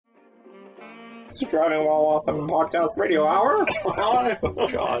It's the Driving While Awesome Podcast Radio Hour. Oh,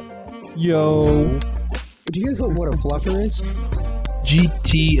 God. Yo. Do you guys know what a fluffer is?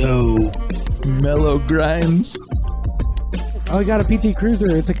 GTO. Mellow grinds. Oh, I got a PT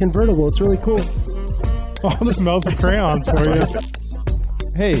Cruiser. It's a convertible. It's really cool. Oh, this smells of crayons for you.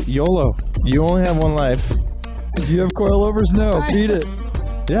 Hey, YOLO. You only have one life. Do you have coilovers? No. Beat it.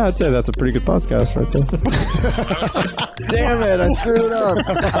 Yeah, I'd say that's a pretty good podcast right there. Damn it, I screwed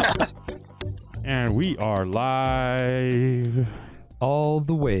up. And we are live. All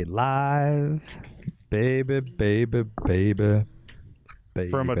the way live. Baby, baby, baby. Baby.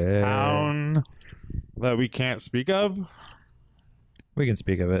 From a town that we can't speak of. We can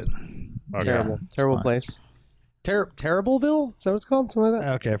speak of it. Okay. Terrible place. Terribleville? Is that what it's called? Something like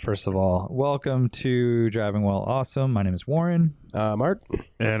Okay, first of all, welcome to Driving While Awesome. My name is Warren. that? Mark?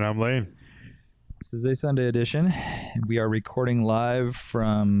 And I'm Lane. This is a Sunday edition. We are recording live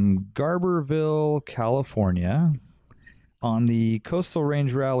from Garberville, California on the Coastal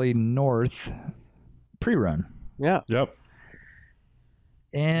Range Rally North pre-run. Yeah. Yep.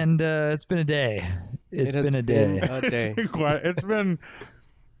 And it's been a day. It's been a day. It's been...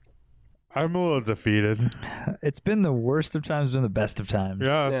 I'm a little defeated. It's been the worst of times, been the best of times.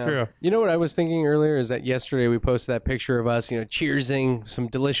 Yeah, that's true. You know what I was thinking earlier is that yesterday we posted that picture of us, cheersing some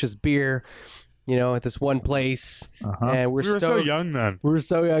delicious beer, at this one place. And We were so young then. We were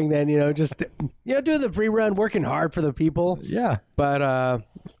so young then, just doing the pre-run, working hard for the people. Yeah. But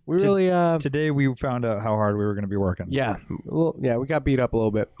we really Today we found out how hard we were going to be working. we got beat up a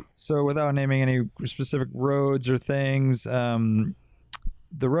little bit. So without naming any specific roads or things,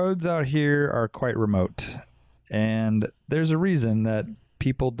 the roads out here are quite remote. And there's a reason that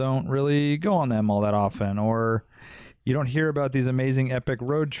people don't really go on them all that often, or you don't hear about these amazing epic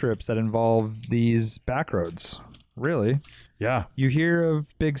road trips that involve these back roads. Really. Yeah. You hear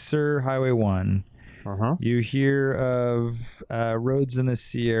of Big Sur Highway 1. You hear of roads in the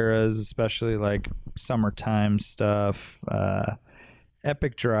Sierras, especially like summertime stuff,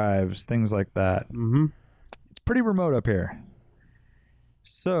 epic drives, things like that. Mm-hmm. It's pretty remote up here.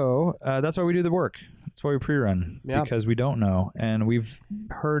 So that's why we do the work. That's why we pre-run, because we don't know. And we've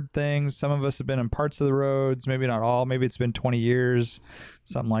heard things. Some of us have been in parts of the roads, maybe not all. Maybe it's been 20 years,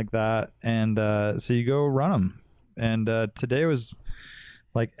 something like that. And so you go run them. And today was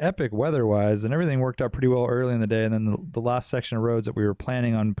like epic weather-wise, and everything worked out pretty well early in the day. And then the last section of roads that we were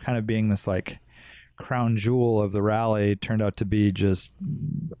planning on kind of being this like crown jewel of the rally turned out to be just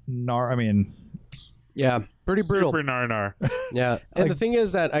Pretty brutal. Super nar. Yeah. And the thing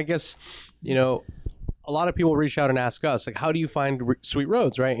is that I guess, a lot of people reach out and ask us, like, how do you find sweet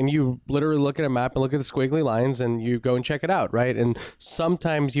roads, right? And you literally look at a map and look at the squiggly lines and you go and check it out, right? And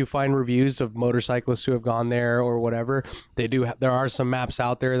sometimes you find reviews of motorcyclists who have gone there or whatever. There are some maps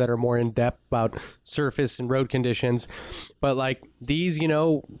out there that are more in depth about surface and road conditions. But like these,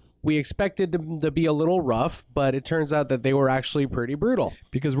 we expected them to be a little rough, but it turns out that they were actually pretty brutal.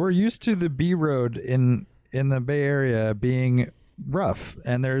 Because we're used to the B road in the Bay Area being rough,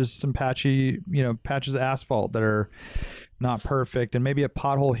 and there's some patches of asphalt that are not perfect, and maybe a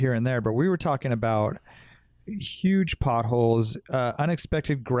pothole here and there. But we were talking about huge potholes,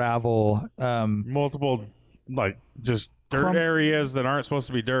 unexpected gravel, Multiple, just dirt areas that aren't supposed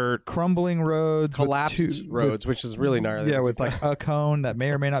to be dirt. Crumbling roads, Collapsed roads, which is really gnarly. Yeah, with like a cone that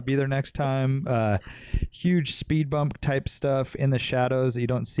may or may not be there next time. Huge speed bump type stuff in the shadows that you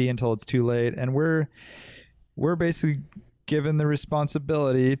don't see until it's too late. And we're basically given the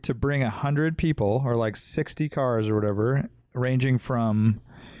responsibility to bring 100 people, or like 60 cars or whatever, ranging from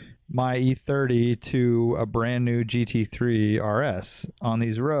my E30 to a brand new GT3 RS on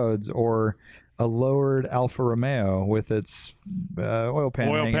these roads, or a lowered Alfa Romeo with its oil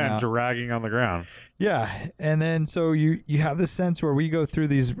pan dragging on the ground. Yeah. And then so you have this sense where we go through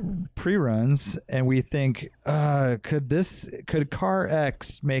these pre-runs and we think, could car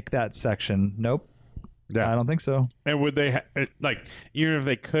X make that section? Nope. Yeah. I don't think so. And would they even if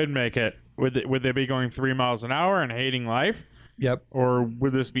they could make it, would they be going 3 miles an hour and hating life? Yep. Or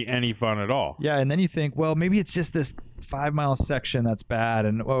would this be any fun at all? Yeah, and then you think, well, maybe it's just this 5-mile section that's bad,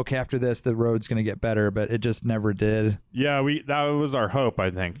 and okay, after this the road's going to get better, but it just never did. Yeah, that was our hope, I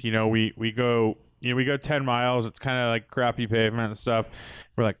think. We go 10 miles, it's kind of like crappy pavement and stuff.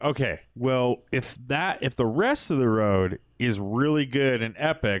 We're like, okay, well, if the rest of the road is really good and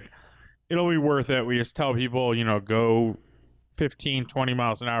epic, it'll be worth it. We just tell people, go 15, 20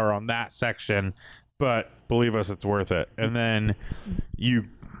 miles an hour on that section, but believe us, it's worth it. And then you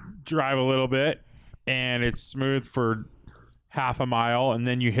drive a little bit and it's smooth for half a mile, and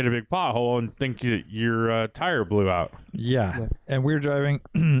then you hit a big pothole and think your tire blew out. Yeah. And we're driving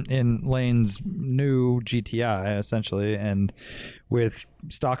in Lane's new GTI, essentially, and with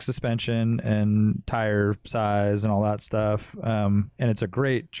stock suspension and tire size and all that stuff. And it's a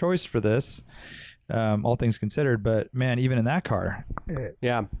great choice for this, all things considered. But, man, even in that car.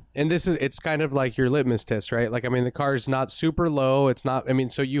 Yeah. And it's kind of like your litmus test, right? Like, I mean, the car is not super low. It's not, I mean,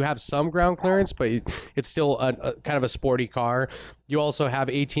 so you have some ground clearance, but it's still a kind of a sporty car. You also have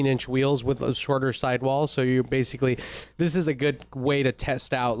 18-inch wheels with a shorter sidewall. So you basically, this is a good way to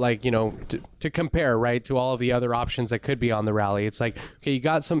test out, like, you know, to compare, right, to all of the other options that could be on the Rally. It's like, okay, you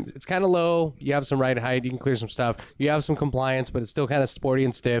got some, it's kind of low. You have some ride height. You can clear some stuff. You have some compliance, but it's still kind of sporty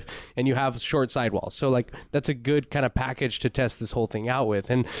and stiff. And you have short sidewalls. So, like, that's a good kind of package to test this whole thing out with.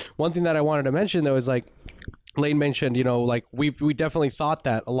 And one thing that I wanted to mention, though, is like, Lane mentioned, you know, like we definitely thought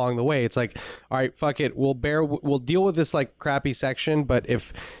that along the way. It's like, all right, fuck it, we'll deal with this like crappy section, but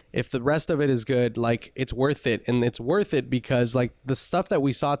if the rest of it is good, like it's worth it. And it's worth it because like the stuff that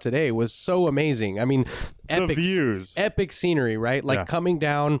we saw today was so amazing. I mean, epic views, epic scenery, right? Like coming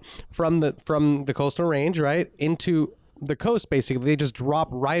down from the coastal range, right, into the coast. Basically, they just drop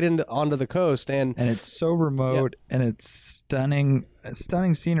right onto the coast, and it's so remote, and it's stunning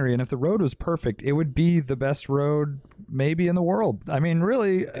scenery. And if the road was perfect, it would be the best road maybe in the world. I mean,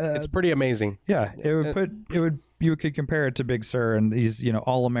 really, it's pretty amazing. Yeah, you could compare it to Big Sur and these, you know,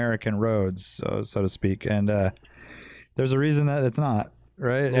 all American roads, so to speak. And there's a reason that it's not,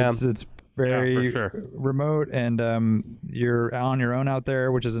 right? Yeah. It's very for sure. remote, and you're on your own out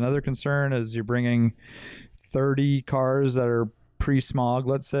there, which is another concern, as you're bringing 30 cars that are pre-smog,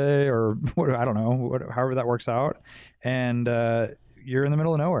 let's say, or I don't know, however that works out, and you're in the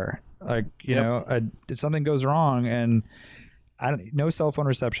middle of nowhere. Like, you know, if something goes wrong, and no cell phone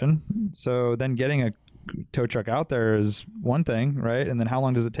reception, so then getting a tow truck out there is one thing, right? And then how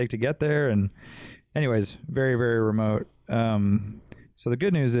long does it take to get there? And anyways, very, very remote. So the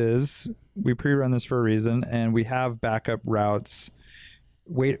good news is we pre-run this for a reason, and we have backup routes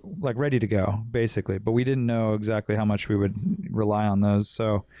ready to go, basically, but we didn't know exactly how much we would rely on those,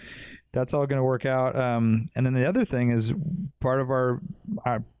 so that's all going to work out. And then the other thing is, part of our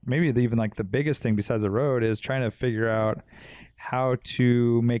maybe even like the biggest thing besides the road is trying to figure out how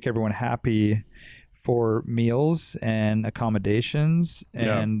to make everyone happy for meals and accommodations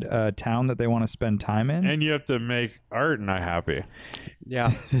and a town that they want to spend time in. And you have to make Art and I happy.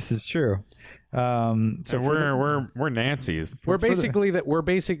 Yeah. This is true. So we're Nancy's. We're basically the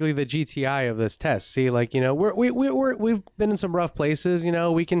GTI of this test. See, like, you know, we've been in some rough places. You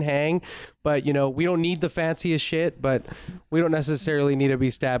know, we can hang, but you know, we don't need the fanciest shit. But we don't necessarily need to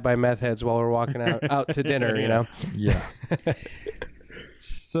be stabbed by meth heads while we're walking out to dinner. You know. Yeah.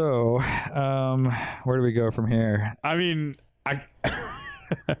 So, where do we go from here? I mean,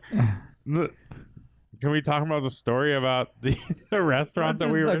 can we talk about the story about the restaurant that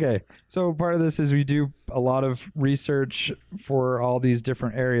we were in? Okay. So part of this is we do a lot of research for all these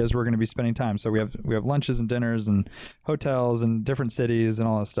different areas we're going to be spending time. So we have lunches and dinners and hotels and different cities and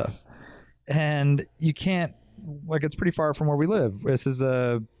all that stuff. And you can't, like, it's pretty far from where we live. This is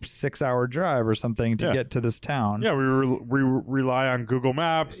a 6-hour drive or something to get to this town. Yeah, we rely on Google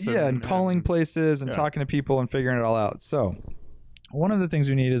Maps. And calling places and talking to people and figuring it all out. So one of the things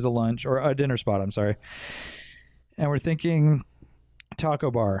we need is a lunch or a dinner spot. I'm sorry. And we're thinking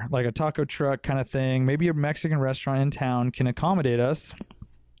taco bar, like a taco truck kind of thing. Maybe a Mexican restaurant in town can accommodate us,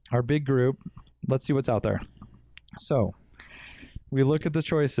 our big group. Let's see what's out there. So we look at the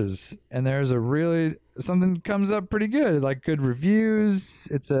choices, and there's something comes up pretty good, like good reviews.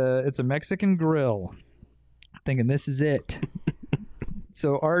 It's a Mexican grill. Thinking this is it.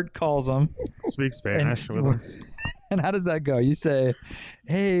 So Art calls them. Speak Spanish with them. And how does that go? You say,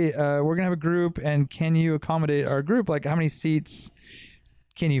 hey, we're going to have a group, and can you accommodate our group? Like, how many seats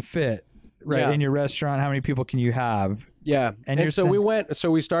can you fit in your restaurant? How many people can you have? Yeah. And so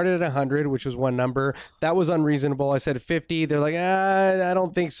we started at 100, which was one number. That was unreasonable. I said 50. They're like, I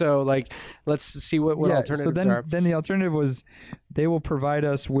don't think so. Like, let's see what alternatives are. Then the alternative was they will provide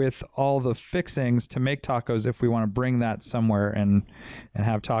us with all the fixings to make tacos if we want to bring that somewhere and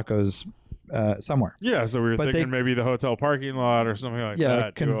have tacos somewhere. Yeah, so we were thinking maybe the hotel parking lot or something like that.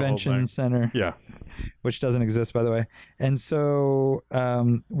 Yeah, convention center. Yeah. Which doesn't exist, by the way. And so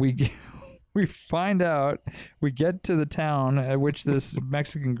we find out, we get to the town at which this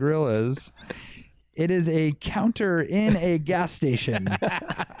Mexican grill is. It is a counter in a gas station.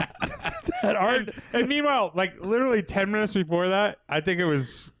 And meanwhile, like literally 10 minutes before that, I think it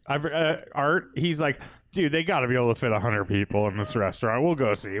was Art, he's like, dude, they got to be able to fit 100 people in this restaurant. We'll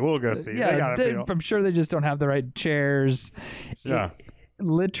go see. They Yeah, gotta be able- I'm sure they just don't have the right chairs. Yeah.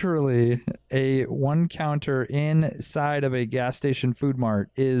 Literally, a one counter inside of a gas station food mart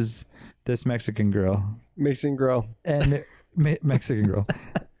is this Mexican grill. Mixing grill. And Mexican grill.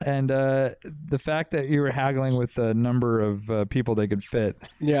 And the fact that you were haggling with the number of people they could fit,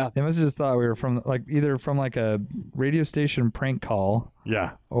 Yeah. they must have just thought we were from either from a radio station prank call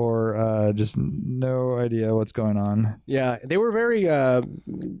Yeah. or just no idea what's going on. Yeah, they were very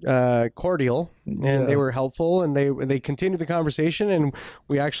cordial, and they were helpful, and they continued the conversation, and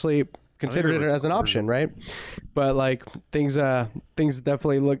we actually considered it was as an option, right? But like things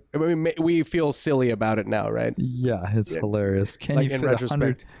definitely look. I mean, we feel silly about it now, right? Yeah, it's hilarious. Can Like, you in fit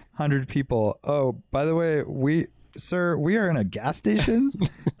retrospect. 100 people? Oh, by the way, we are in a gas station.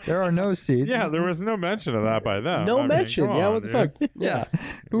 There are no seats. Yeah, there was no mention of that by them. No I mean, mention. come Yeah, on, what the dude. fuck? Yeah.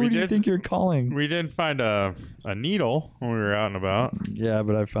 Who We do you did- think you're calling? We didn't find a needle when we were out and about. Yeah,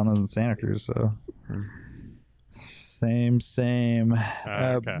 but I found those in Santa Cruz, so same.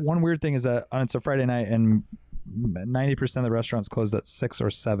 Okay. One weird thing is that it's a Friday night and 90% of the restaurants closed at 6 or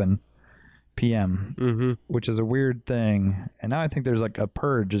 7 p.m., Mm-hmm. which is a weird thing. And now I think there's like a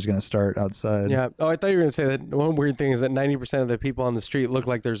purge is going to start outside. Yeah. Oh, I thought you were going to say that one weird thing is that 90% of the people on the street look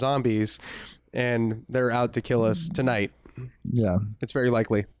like they're zombies, and they're out to kill us tonight. Yeah. It's very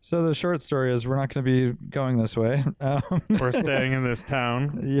likely. So the short story is we're not going to be going this way. We're staying in this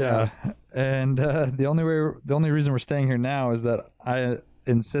town. Yeah, and the only reason we're staying here now is that I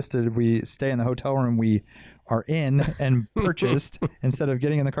insisted we stay in the hotel room we are in and purchased instead of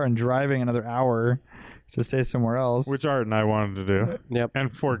getting in the car and driving another hour to stay somewhere else. Which Art and I wanted to do. Yep.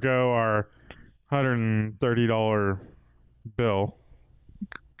 And forego our $130 bill.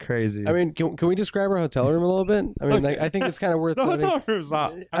 Crazy. I mean, can we describe our hotel room a little bit? I mean, like, I think it's kind of worth. The noting. hotel room's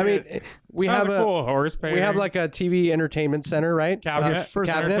not. I mean, we that have was a cool horse painting. we have like a TV entertainment center, right? Cabinet. First,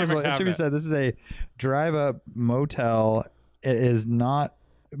 cabinet. first of all, it should be said this is a drive-up motel. It is not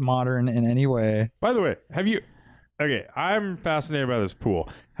modern in any way. By the way, have you? Okay, I'm fascinated by this pool.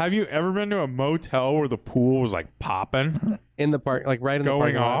 Have you ever been to a motel where the pool was like popping? In the park, like right in the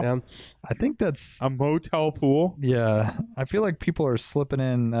Going parking lot. off? I think that's A motel pool? yeah. I feel like people are slipping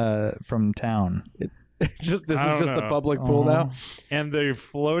in from town. Yeah. Just this I is don't just the know. public pool now. And the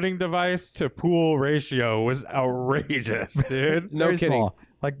floating device to pool ratio was outrageous, dude. No Very kidding. small.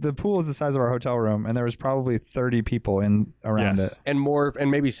 Like the pool is the size of our hotel room, and there was probably 30 people in around Yes. it. And more, and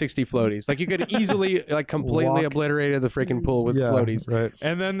maybe 60 floaties. Like you could easily, like, completely Walk. obliterated the freaking pool with floaties. Right.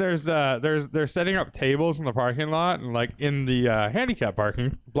 And then they're setting up tables in the parking lot and like in the handicap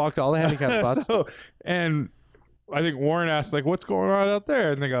parking. Blocked all the handicap spots. So, and I think Warren asked like, "What's going on out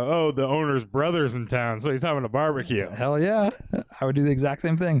there?" And they go, "Oh, the owner's brother's in town, so he's having a barbecue." Hell yeah, I would do the exact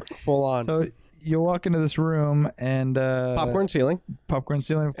same thing. Full on. So you'll walk into this room and Popcorn ceiling. popcorn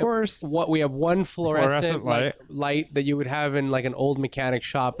ceiling, of course. What we have one fluorescent Fluorescent light that you would have in like an old mechanic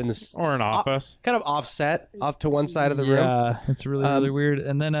shop in this Or an office. kind of offset off to one side of the room. Yeah, it's really weird.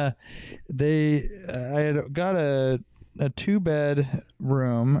 And then I had got a 2-bed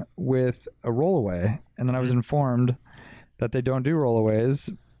room with a rollaway, and then I was informed that they don't do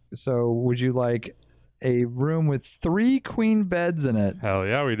rollaways. So would you like a room with 3 queen beds in it? Hell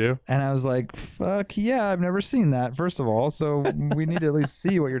yeah, we do. And I was like, fuck yeah, I've never seen that, first of all. So we need to at least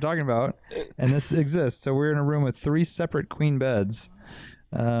see what you're talking about. And this exists. So we're in a room with 3 separate queen beds.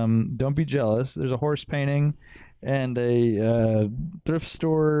 Don't be jealous. There's a horse painting and a thrift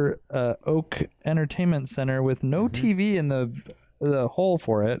store oak entertainment center with no TV in the hole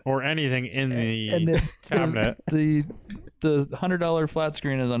for it. Or anything in the And cabinet. the $100 flat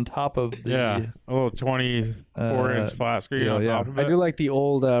screen is on top of the Yeah, a little 24-inch flat screen deal, on yeah. top of I it. do like the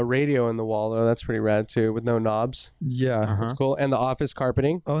old radio in the wall though. That's pretty rad too, with no knobs. yeah. That's cool. And the office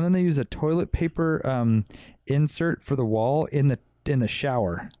carpeting. Oh, and then they use a toilet paper insert for the wall in the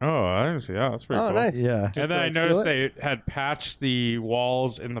shower. Oh, I didn't see that. That's pretty Oh, cool. nice. Yeah, Just And then to, I like, seal noticed it? they had patched the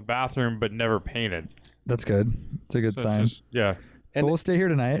walls in the bathroom but never painted. that's good. It's a good So sign. it's just, yeah. So And- we'll stay here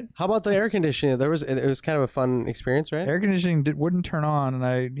tonight. How about the air conditioning? It was kind of a fun experience, right? Air conditioning wouldn't turn on,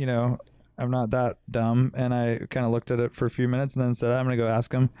 and I'm not that dumb, and I kind of looked at it for a few minutes and then said, I'm going to go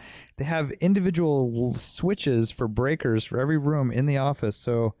ask them. They have individual switches for breakers for every room in the office,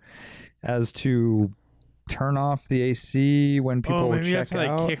 so as to turn off the AC when people Maybe check that's how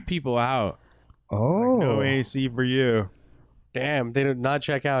out. they kick people out. Oh, No AC for you. Damn, they did not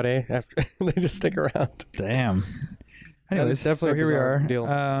check out, eh? After they just stick around. damn. That Anyways, is definitely so a here we bizarre are. deal.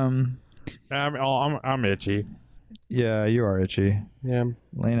 I'm itchy. Yeah, you are itchy. Yeah.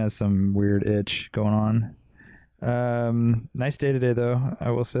 Lane has some weird itch going on. Nice day today, though.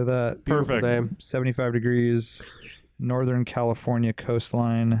 I will say that. Beautiful Perfect. day. 75 degrees, Northern California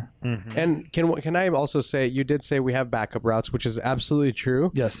coastline. Mm-hmm. And can I also say, you did say we have backup routes, which is absolutely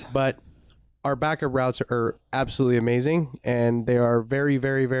true. Yes. But our backup routes are absolutely amazing, and they are very,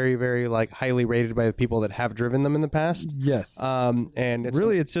 very, very, very like highly rated by the people that have driven them in the past. Yes. And it's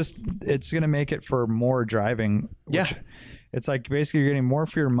It's going to make it for more driving. Yeah. It's like basically you're getting more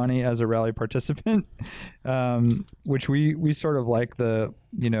for your money as a rally participant, which we sort of like the,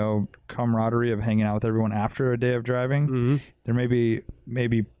 camaraderie of hanging out with everyone after a day of driving. Mhm. There may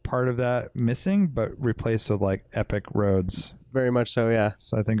be part of that missing, but replaced with like epic roads. very much so, yeah.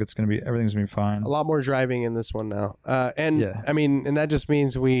 So I think everything's going to be fine. A lot more driving in this one now. And Yeah. I mean, and that just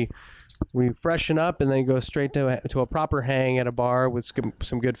means we freshen up and then go straight to a proper hang at a bar with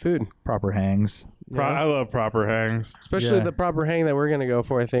some good food. Proper hangs. I love proper hangs. Especially Yeah. the proper hang that we're going to go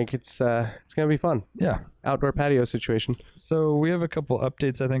for. I think it's going to be fun. Yeah. Outdoor patio situation. So we have a couple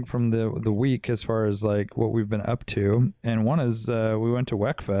updates, I think, from the week as far as like what we've been up to. And one is we went to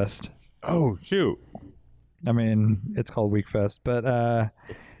WECFest. Oh, shoot. I mean, it's called WeekFest, but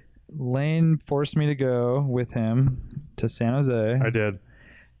Lane forced me to go with him to San Jose I did.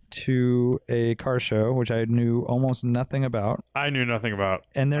 to a car show, which I knew almost nothing about. I knew nothing about.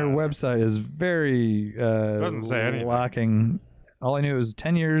 And their website is very Doesn't say anything. lacking. All I knew was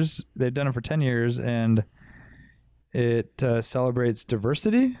 10 years. They've done it for 10 years, and it celebrates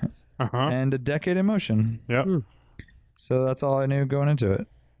diversity Uh-huh. and a decade in motion. Yep. So that's all I knew going into it.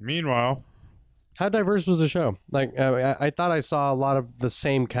 Meanwhile, How diverse was the show? Like, I thought I saw a lot of the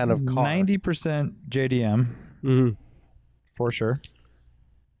same kind of car. 90% JDM, Mhm. for sure.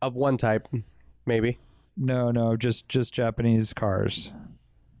 Of one type, maybe. No, just Japanese cars.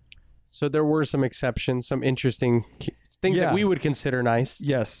 So there were some exceptions, some interesting things Yeah. that we would consider nice.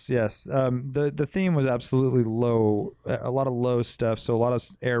 Yes. The theme was absolutely low. A lot of low stuff. So a lot of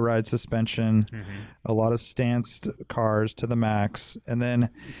air ride suspension, a lot of stanced cars to the max, and then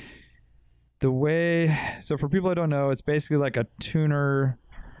so for people that don't know, it's basically like a tuner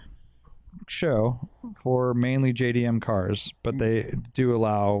show for mainly JDM cars, but they do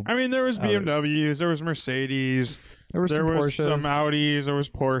allow. I mean, there was BMWs, there was Mercedes, There were there some was Porsches. some Audis, there was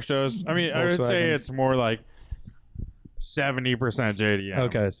Porsches. I mean, I would say Volkswagens. it's more like 70% JDM.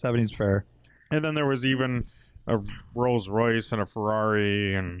 Okay, 70's fair. And then there was even a Rolls Royce and a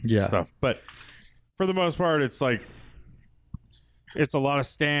Ferrari and Yeah. stuff. But for the most part, it's like it's a lot of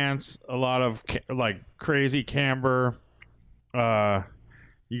stance, a lot of like crazy camber.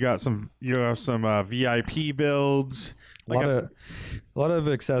 You have some VIP builds. A lot of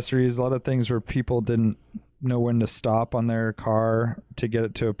accessories, a lot of things where people didn't know when to stop on their car to get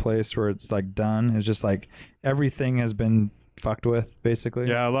it to a place where it's like done. It's just like everything has been fucked with, basically.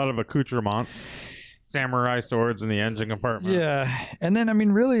 Yeah, a lot of accoutrements, samurai swords in the engine compartment. Yeah. And then, I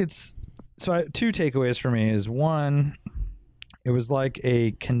mean, really, two takeaways for me is one, it was like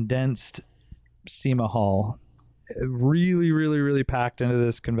a condensed SEMA hall, really, really, really packed into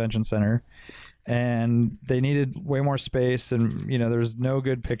this convention center. And they needed way more space, and there was no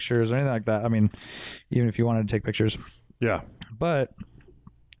good pictures or anything like that. I mean, even if you wanted to take pictures. Yeah. But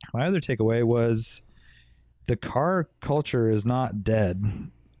my other takeaway was the car culture is not dead.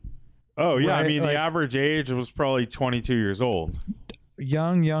 Oh, yeah. I Right, mean, like- the average age was probably 22 years old.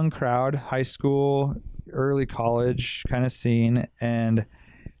 Young crowd, high school, early college kind of scene, and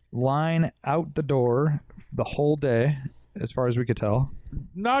line out the door the whole day, as far as we could tell.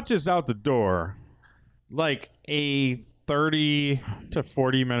 Not just out the door, like a 30 to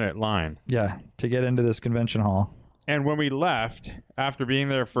 40 minute line. Yeah, to get into this convention hall. And when we left, after being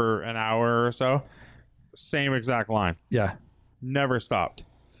there for an hour or so, same exact line. Yeah. Never stopped.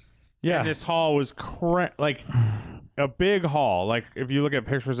 Yeah. And this hall was like a big hall. Like, if you look at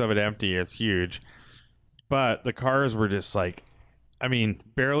pictures of it empty, it's huge. But the cars were just like, I mean,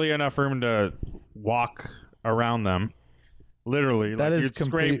 barely enough room to walk around them. Literally. That like is you'd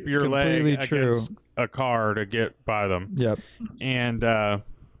scrape your completely leg true. against a car to get by them. Yep. And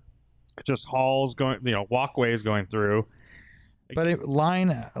just halls going, walkways going through. But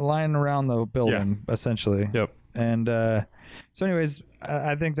line around the building, essentially. Yep. And so anyways,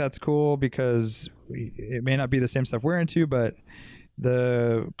 I think that's cool because it may not be the same stuff we're into, but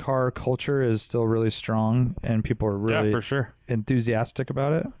the car culture is still really strong and people are really Yeah, for sure. enthusiastic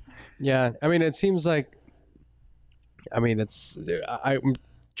about it. Yeah, I mean, it seems like,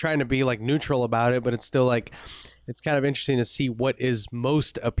 trying to be like neutral about it, but it's still like it's kind of interesting to see what is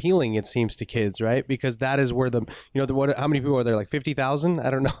most appealing, it seems, to kids, right? Because that is where how many people are there? Like 50,000? I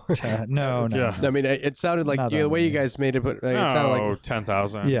don't know. No. Yeah. I mean, it sounded like Not the that way you many. guys made it, but it sounded like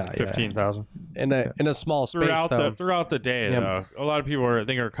 10,000, Yeah, 15,000 in a small space. throughout the day. Yeah. Though a lot of people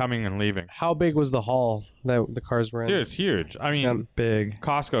are coming and leaving. How big was the hall that the cars were in? Dude, it's huge. I mean, Big.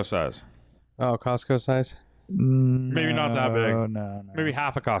 Costco size. Oh, Costco size. Maybe not that big. No. Maybe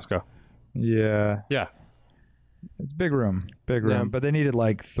half a Costco. Yeah. Yeah. It's big room. Yeah. But they needed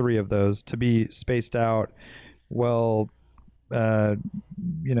like 3 of those to be spaced out, well,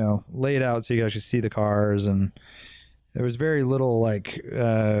 laid out so you could actually see the cars, and there was very little like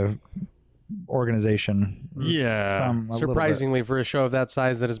organization. Yeah. A little bit. Surprisingly, for a show of that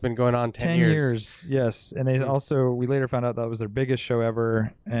size that has been going on 10 years. Yes. And they also, we later found out that was their biggest show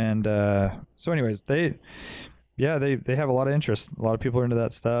ever. And so anyways, they have a lot of interest. A lot of people are into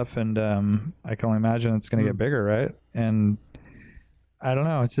that stuff, and I can only imagine it's going to get bigger, right? And I don't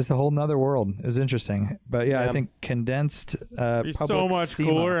know. It's just a whole nother world. It was interesting. But yeah, I think condensed It'd be so public much SEMA.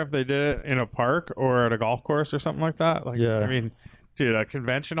 cooler if they did it in a park or at a golf course or something like that. Like, Yeah. I mean, dude, a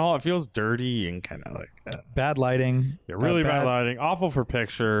convention hall, it feels dirty and kind of like Bad lighting. really bad lighting, awful for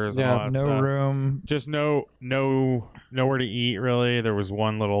pictures. And Yeah. all that No stuff. room. Just nowhere to eat. Really, there was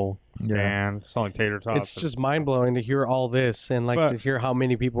one little stand selling tater tots. It's just mind blowing to hear all this and like But- to hear how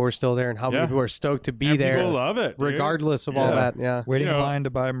many people were still there and how many Yeah. people are stoked to be And there. people love it, dude. regardless of all Yeah. that. Yeah. Waiting You know- in line to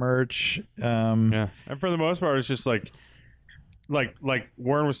buy merch. Yeah, and for the most part, it's just like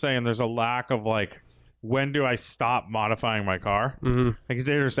Warren was saying. There's a lack of like, when do I stop modifying my car? Mhm. Like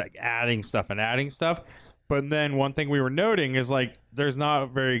they're just like adding stuff. But then one thing we were noting is like there's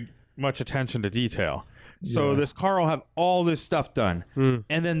not very much attention to detail. So this car will have all this stuff done, and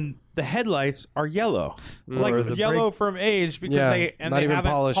then the headlights are yellow, like Or the yellow from age because Yeah, they not even haven't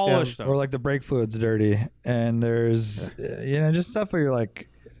polished, polished yeah. them. Or like the brake fluid's dirty, and there's just stuff where you're like,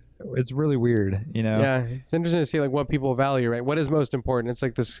 it's really weird, Yeah, it's interesting to see like what people value, right? What is most important? It's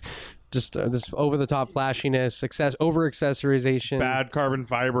like this, just this over the top flashiness, over accessorization. Bad carbon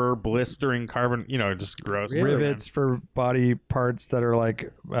fiber, blistering carbon, just gross. Rivets for body parts that are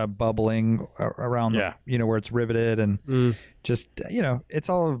like bubbling around, Yeah. where it's riveted, and just it's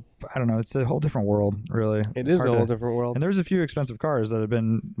all, I don't know, it's a whole different world, really. It It's is a hard whole to- different world. And there's a few expensive cars that have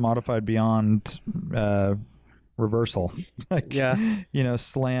been modified beyond reversal, like Yeah.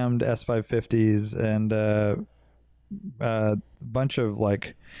 slammed S550s and a bunch of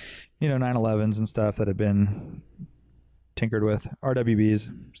like 911s and stuff that have been tinkered with, RWBs,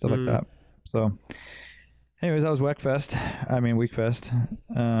 stuff like that. So anyways, that was Weekfest.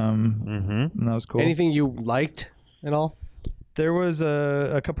 And that was cool. Anything you liked at all? There was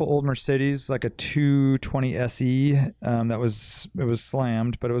a couple old Mercedes, like a 220 SE. It was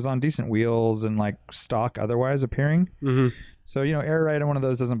slammed, but it was on decent wheels and like stock otherwise appearing. Mm-hmm. So air ride on one of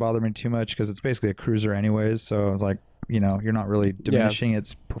those doesn't bother me too much because it's basically a cruiser anyways. So I was like, you're not really diminishing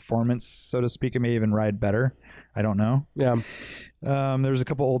its performance, so to speak. It may even ride better. I don't know. Yeah. There was a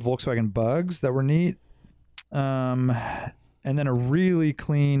couple old Volkswagen Bugs that were neat. And then a really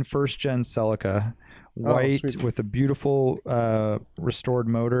clean first gen Celica, white sweet. with a beautiful restored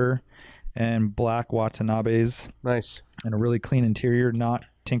motor and black Watanabes Nice. and a really clean interior, not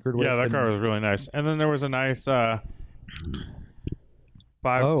tinkered with. Yeah, that and- car was really nice. And then there was a nice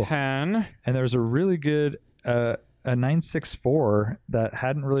 510. And there's a really good a 964 that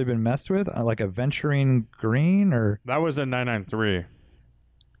hadn't really been messed with, like a Venturing Green or That was a 993.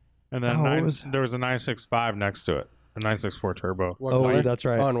 And then Oh, what was- there was a 965 next to it, a 964 turbo. What oh, color? that's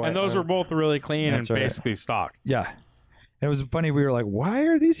right. Oh, and white. And those were both really clean That's and right. basically stock. Yeah. And it was funny. We were like, why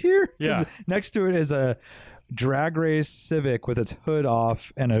are these here? 'Cause Yeah. next to it is a drag race Civic with its hood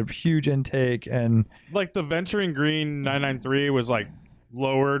off and a huge intake. And Like the Venturing Green 993 was like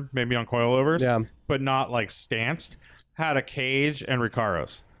lowered, maybe on coilovers, Yeah. but not like stanced. Had a cage and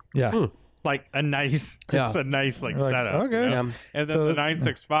Recaros. yeah. Like a nice, just a nice like We're like, setup. okay. Yeah. And then So- the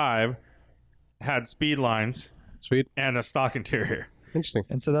 965 had speed lines Sweet. and a stock interior. Interesting.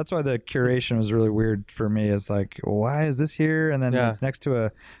 And so that's why the curation was really weird for me. It's like, why is this here? And then Yeah. it's next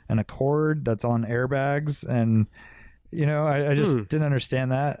to an Accord that's on airbags. And, I just didn't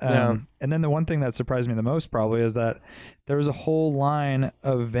understand that. Yeah. And then the one thing that surprised me the most probably is that there was a whole line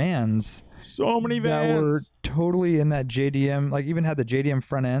of vans So many that were vans. totally in that JDM, like even had the JDM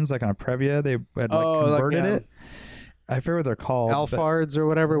front ends, like on a Previa. They had converted it. I forget what they're called. but Alphards or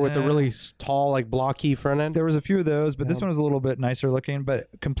whatever with the Yeah. really tall, like blocky front end. There was a few of those, but this one was a little bit nicer looking, but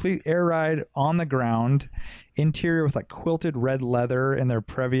complete air ride on the ground, interior with like quilted red leather in their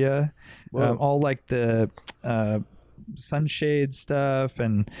Previa, all like the sunshade stuff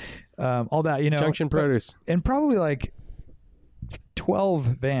and all that, Junction Produce. and probably like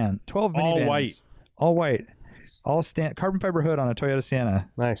 12 minivans. All white, all carbon fiber hood on a Toyota Sienna.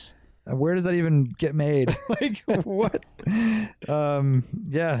 Nice. Where does that even get made? Like what?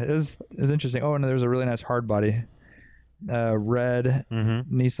 Yeah, it was interesting. Oh, and there's a really nice hard body, red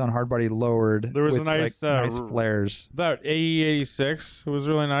Nissan hard body lowered. There was with a nice, nice flares. That AE86 was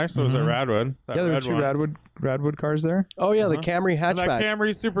really nice. It was at Radwood. That Yeah, there were red two one. Radwood cars there. Oh yeah, the Camry And that hatchback.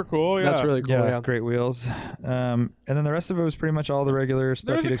 Camry's super cool. Yeah. That's really cool. Yeah. Great wheels. And then the rest of it was pretty much all the regular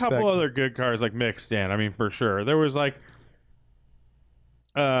stuff There's you'd a couple expect. other good cars like mixed in. I mean, for sure. There was like,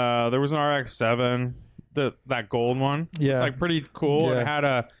 there was an RX-7, that gold one. Yeah. It's like pretty cool. Yeah. It had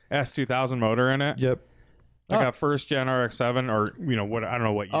a S2000 motor in it. Yep. Like a first gen RX-7 or what, I don't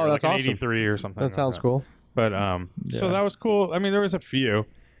know what year. Oh, that's like an awesome. 83 or something. That sounds cool. But Yeah. so that was cool. I mean, there was a few.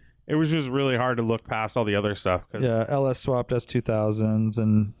 It was just really hard to look past all the other stuff. Cause, Yeah, LS swapped S2000s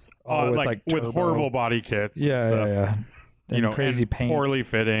and all with like turbo. with horrible body kits. and Yeah, stuff. yeah. And crazy and paint. poorly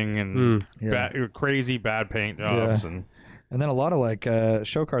fitting, and Yeah. crazy bad paint jobs, Yeah. and And then a lot of like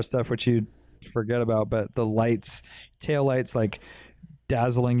show car stuff, which you forget about, but the lights, tail lights, like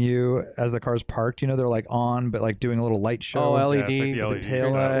dazzling you as the car's parked. They're like on, but like doing a little light show. Oh, Yeah, LED. it's like the The LED tail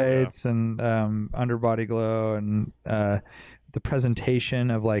stuff, yeah. lights and underbody glow and the presentation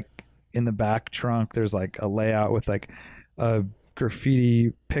of like in the back trunk. There's like a layout with like a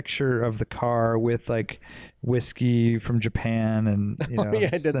graffiti picture of the car with like whiskey from Japan and Yeah, I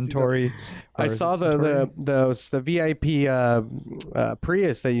did see Centauri. I Or is it saw Centauri? the VIP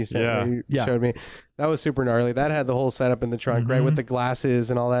Prius that you sent Yeah. me, Yeah. showed me. That was super gnarly. That had the whole setup in the trunk, right, with the glasses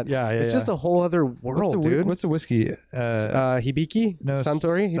and all that. Yeah, yeah, It's yeah. just a whole other world, dude. What's the whiskey? Hibiki? No,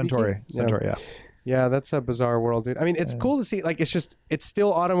 Suntory? Hibiki? Centauri. Yeah. Centauri. Yeah. Yeah, that's a bizarre world, dude. I mean, it's cool to see. Like, it's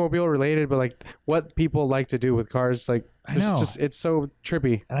still automobile related, but like what people like to do with cars, like, I know. it's so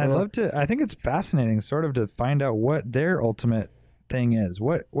trippy. And I think it's fascinating sort of to find out what their ultimate thing is.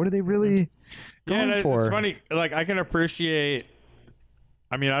 What are they really going and for? it's funny. Like I can appreciate.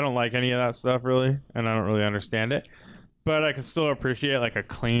 I mean, I don't like any of that stuff really, and I don't really understand it. But I can still appreciate like a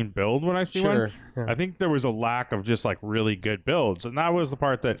clean build when I see Sure. one. Yeah. I think there was a lack of just like really good builds, and that was the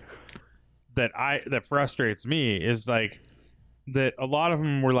part that frustrates me is like that a lot of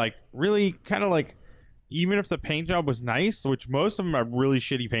them were like really kind of like, even if the paint job was nice, which most of them are really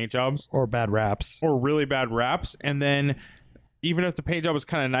shitty paint jobs or bad raps. or really bad wraps, and then even if the paint job was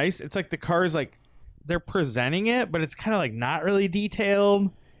kind of nice, it's like the car is like they're presenting it, but it's kind of like not really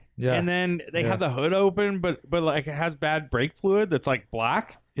detailed. Yeah. And then they Yeah. have the hood open, but like it has bad brake fluid that's like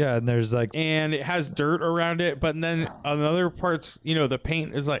black, Yeah, and there's like and it has dirt around it. But then on the other parts, the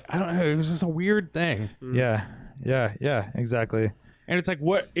paint is like, I don't know, it was just a weird thing. yeah, exactly. And it's like,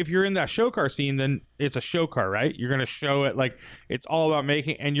 what if you're in that show car scene? Then it's a show car, right? You're gonna show it like it's all about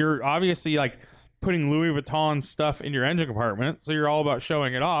making, and you're obviously like putting Louis Vuitton stuff in your engine compartment, so you're all about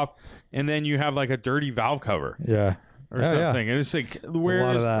showing it off. And then you have like a dirty valve cover Yeah. or Yeah, yeah. something, and it's like a lot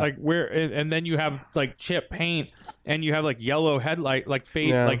where's of that. like where, and then you have like chip paint, and you have like yellow headlight, like fade,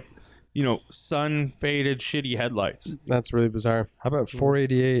 Yeah. like sun faded shitty headlights, That's really bizarre. How about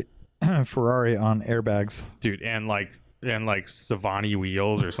 488 Ferrari on airbags? dude, and like Savani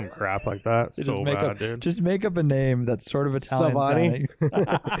wheels or some crap like that. They So bad, dude. just make up a name that's sort of Italian Savani?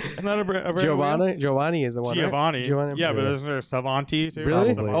 sounding. Isn't that a brand wheel? Giovanni is the one. right? Giovanni. Giovanni. Yeah, but isn't there a Savanti too?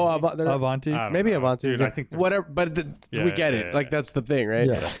 Really? Probably. Oh, Avanti. I don't maybe know. Avanti. Dude, I think there's- whatever. But Yeah, we get yeah, it. yeah, Like yeah. that's the thing, right?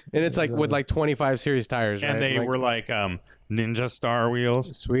 Yeah. And it's like with like 25 series tires, And right? they Like, were like Ninja Star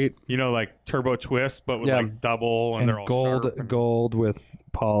wheels, sweet. like turbo twist, but with Yeah. like double, and, And they're all gold sharp and gold with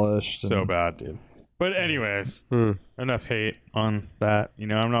polished. so and- bad, dude. But anyways, Hmm. enough hate on that. I'm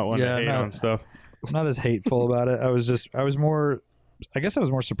not one Yeah, to hate no. on stuff. not as hateful about it. I was more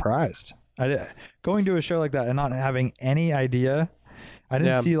surprised. Going to a show like that and not having any idea. I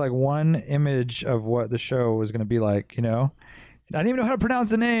didn't Yeah. see like one image of what the show was going to be like, I didn't even know how to pronounce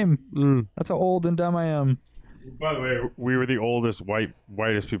the name. Mm. That's how old and dumb I am. By the way, we were the oldest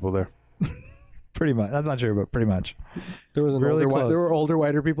whitest people there. Pretty much. That's not true, but pretty much. There was Really close. there were older,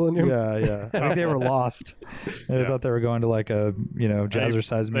 whiter people in here. Yeah. I think they were lost. They thought they were going to like a,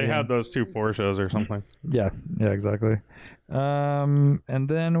 jazzercise They meeting. had those 2 Porsches or something. Yeah, exactly. And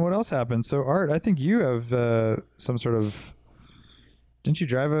then what else happened? So, Art, I think you have some sort of. Didn't you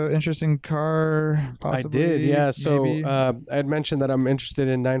drive an interesting car? Possibly, I did, yeah. So maybe? I had mentioned that I'm interested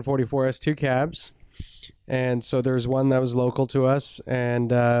in 944 S2 cabs, and so there's one that was local to us,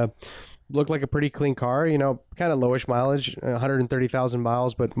 and looked like a pretty clean car, you know, kind of lowish mileage, 130,000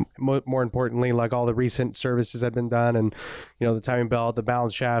 miles, but more importantly, like all the recent services had been done, and you know, the timing belt, the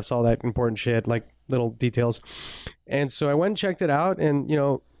balance shafts, all that important shit, like little details. And so I went and checked it out, and you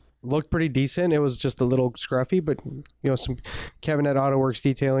know, looked pretty decent. It was just a little scruffy, but you know, some Kevin at AutoWorks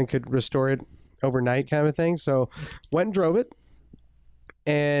Detailing could restore it overnight, kind of a thing. So went and drove it.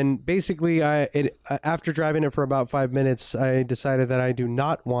 And basically, after driving it for about 5 minutes, I decided that I do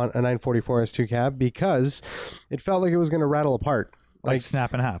not want a 944 S2 cab because it felt like it was going to rattle apart. Like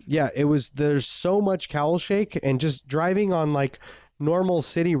snap in half. Yeah, there's so much cowl shake, and just driving on like normal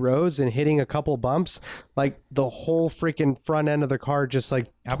city roads and hitting a couple bumps, like the whole freaking front end of the car just like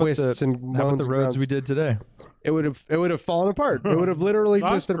twists and moans. How about the roads we did today? It would have fallen apart. It would have literally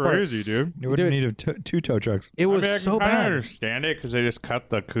twisted apart. That's crazy, dude. You would have needed two tow trucks. It was I so kind of bad. understand it because they just cut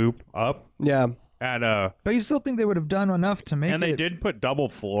the coupe up Yeah, at But you still think they would have done enough to make and it? they did put double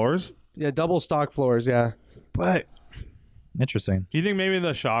floors. yeah, double stock floors. Yeah. But Interesting. do you think maybe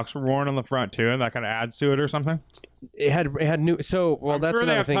the shocks were worn on the front too, and that kind of adds to it or something? It had new. So well, I'm that's sure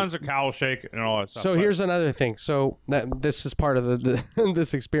they another have thing. tons of cowl shake and all that stuff. So but- here's another thing. So this is part of the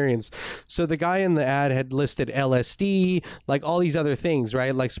this experience. So the guy in the ad had listed LSD, like all these other things,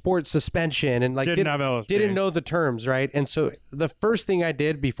 right? Like sports suspension, and like Didn't have LSD. didn't know the terms, right? And so the first thing I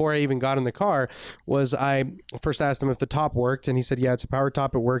did before I even got in the car was I first asked him if the top worked, and he said, "Yeah, it's a power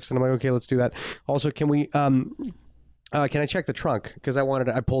top. It works." And I'm like, "Okay, let's do that." Also, can we? Can I check the trunk? Because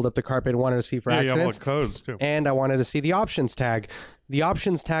I pulled up the carpet and wanted to see for yeah, you have all accidents. the codes too. And I wanted to see the options tag. The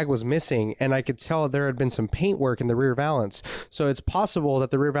options tag was missing, and I could tell there had been some paint work in the rear valance. So it's possible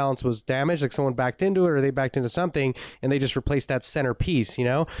that the rear valance was damaged, like someone backed into it or they backed into something, and they just replaced that center piece, you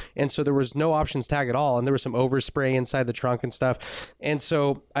know? And so there was no options tag at all, and there was some overspray inside the trunk and stuff. And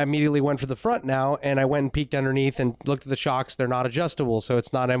so I immediately went for the front now, and I went and peeked underneath and looked at the shocks. They're not adjustable, so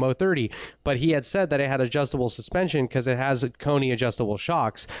it's not MO30. But he had said that it had adjustable suspension because it has Koni adjustable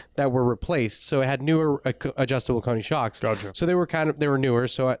shocks that were replaced. So it had newer adjustable Koni shocks. Gotcha. So they were newer,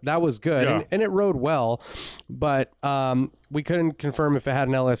 so that was good, Yeah. and it rode well, but we couldn't confirm if it had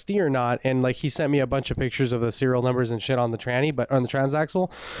an LSD or not. And like he sent me a bunch of pictures of the serial numbers and shit on the tranny, but on the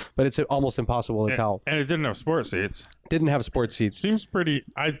transaxle, but it's almost impossible to tell. And it didn't have sport seats. Didn't have sports seats. Seems pretty.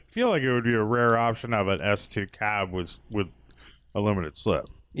 I feel like it would be a rare option of an S2 cab with a limited slip.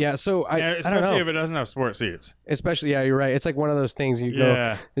 Yeah, so I don't Especially know. if it doesn't have sport seats. Especially, yeah, you're right. It's like one of those things you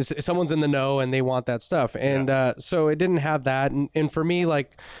Yeah. go, someone's in the know and they want that stuff. And so it didn't have that. And for me,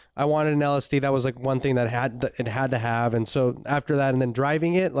 like, I wanted an LSD. That was like one thing that it had to have. And so after that, and then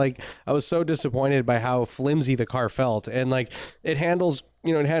driving it, like, I was so disappointed by how flimsy the car felt. And like, it handled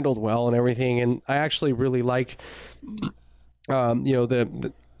well and everything. And I actually really like,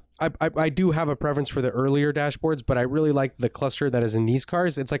 I do have a preference for the earlier dashboards, but I really like the cluster that is in these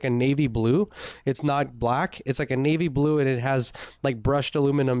cars. It's like a navy blue. It's not black. It's like a navy blue, and it has like brushed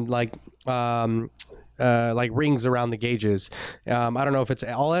aluminum, like rings around the gauges. I don't know if it's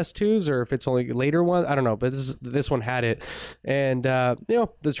all S2s or if it's only later one. I don't know, but this one had it. And,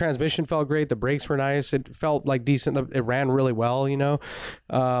 the transmission felt great. The brakes were nice. It felt like decent. It ran really well, and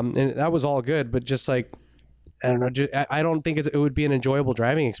that was all good, but just like, I don't know. I don't think it would be an enjoyable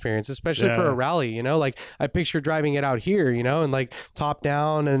driving experience, especially for a rally. Like I picture driving it out here, and like top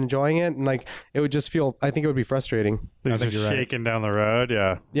down and enjoying it, and like it would just feel. I think it would be frustrating. Things think just you're right. shaking down the road.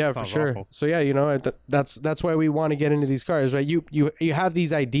 Yeah. Yeah, for Sounds sure. awful. So yeah, that's why we want to get into these cars, right? You have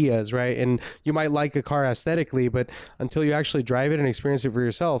these ideas, right? And you might like a car aesthetically, but until you actually drive it and experience it for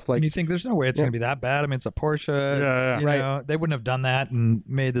yourself, like And you think there's no way it's going to be that bad. I mean, it's a Porsche. It's, Yeah, you right. know, they wouldn't have done that and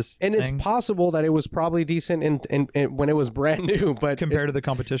made this and it's thing possible that it was probably decent in when it was brand new, but compared to the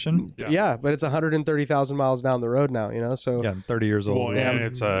competition. but it's 130,000 miles down the road now, So Yeah, 30 years old. Well, and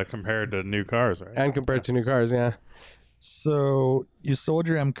it's compared to new cars, right? and compared to new cars, yeah, So you sold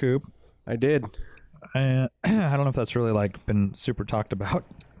your M Coupe. I did. I don't know if that's really like been super talked about.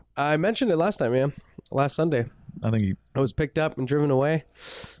 I mentioned it last time, man. Last Sunday, I think you. I was picked up and driven away,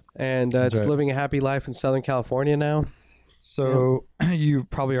 and it's right. living a happy life in Southern California now. So you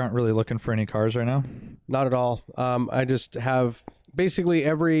probably aren't really looking for any cars right now. Not at all. I just have basically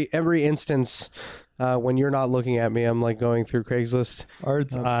every instance when you're not looking at me, I'm like going through Craigslist.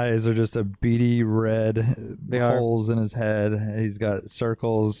 Art's eyes are just a beady red, are. holes in his head. He's got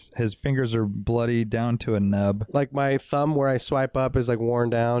circles. His fingers are bloody down to a nub. Like my thumb where I swipe up is like worn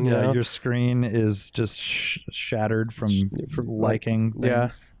down. You know? Your screen is just shattered from liking things. Yeah.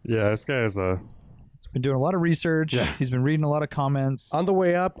 Yeah, this guy is a. Been doing a lot of research. Yeah. He's been reading a lot of comments. On the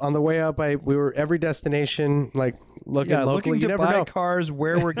way up, we were every destination like looking locally. looking You to never buy know. cars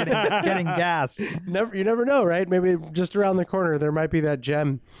where we're getting gas. You never know, right? Maybe just around the corner there might be that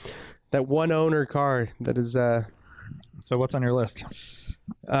gem that one owner car that is So what's on your list?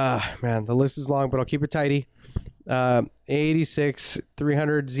 man, the list is long, but I'll keep it tidy. 86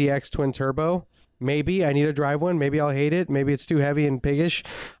 300ZX twin turbo. Maybe I need to drive one. Maybe I'll hate it. Maybe it's too heavy and piggish.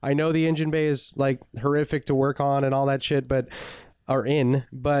 I know the engine bay is like horrific to work on and all that shit, but I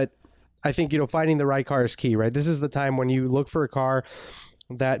think, finding the right car is key, right? This is the time when you look for a car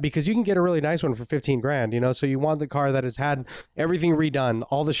that, because you can get a really nice one for 15 grand, so you want the car that has had everything redone,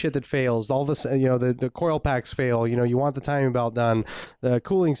 all the shit that fails, all this, the coil packs fail, you want the timing belt done, the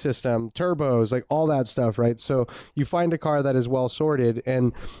cooling system, turbos, like all that stuff, right? So you find a car that is well sorted,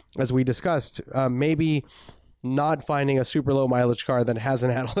 and as we discussed, maybe not finding a super low mileage car that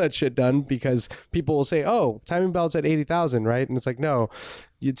hasn't had all that shit done, because people will say, oh, timing belt's at 80,000, right? And it's like, no,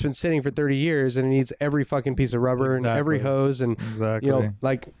 it's been sitting for 30 years and it needs every fucking piece of rubber and every hose, and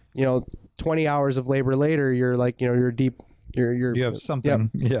 20 hours of labor later, you're like, you're deep, you have something.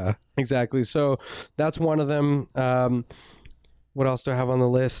 Yep. Yeah, exactly. So that's one of them. What else do I have on the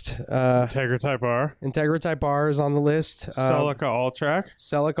list? Integra Type R. Integra Type R is on the list. Celica All-Track.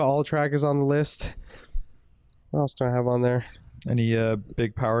 Celica All-Track is on the list. What else do I have on there? Any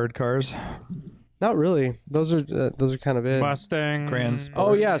big powered cars? Not really. Those are kind of it. Mustang. Grand Sport.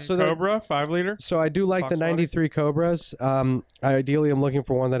 Oh yeah, so Cobra 5 liter. So I do like Fox the 93 Cobras. Ideally, I'm looking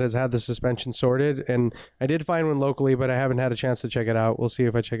for one that has had the suspension sorted, and I did find one locally, but I haven't had a chance to check it out. We'll see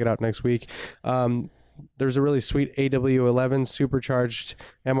if I check it out next week. There's a really sweet AW11 supercharged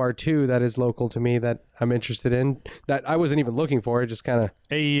MR2 that is local to me that I'm interested in, that I wasn't even looking for. It just kind of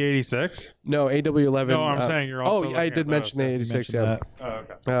AE86. No, AW11. No, I'm saying you're also. Oh, I did mention the 86. Yeah. Oh,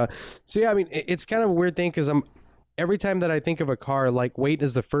 okay. So yeah, I mean, it's kind of a weird thing because every time that I think of a car, like weight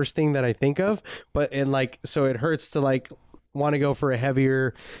is the first thing that I think of, so it hurts to like want to go for a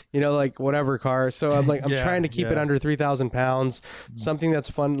heavier, like whatever car. So I'm like, I'm trying to keep it under 3,000 pounds, something that's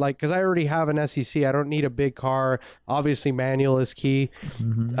fun. Like, cause I already have an SEC. I don't need a big car. Obviously manual is key.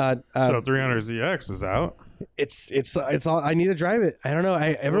 So 300ZX is out. It's all, I need to drive it. I don't know.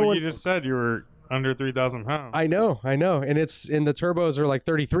 Everyone, you just said you were under 3,000 pounds. I know. And the turbos are like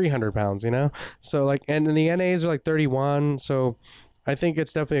 3,300 pounds, So like, and the NAs are like 31. So I think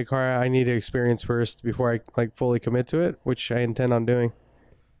it's definitely a car I need to experience first before I like fully commit to it, which I intend on doing.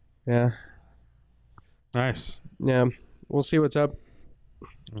 Yeah. Nice. Yeah. We'll see what's up.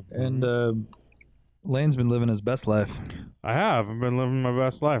 And Lane's been living his best life. I have. I've been living my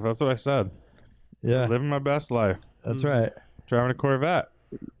best life. That's what I said. Yeah. Living my best life. That's right. Driving a Corvette.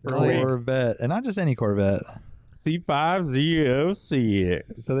 Corvette. And not just any Corvette.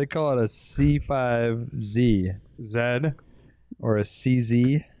 C5Z06. So they call it a C5Z. Z. Or a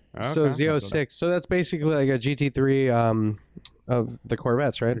CZ. Okay. So Z06. So that's basically like a GT3 of the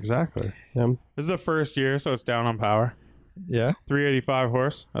Corvettes, right? Exactly. Yeah. This is the first year, so it's down on power. Yeah. 385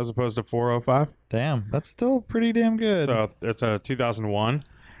 horse as opposed to 405. Damn. That's still pretty damn good. So it's a 2001.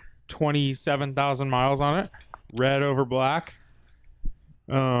 27,000 miles on it. Red over black.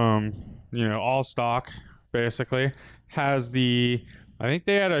 All stock, basically. Has the... I think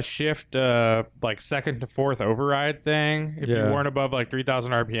they had a shift like second to fourth override thing if you weren't above like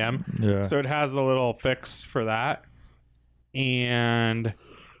 3,000 RPM. Yeah. So it has a little fix for that. And I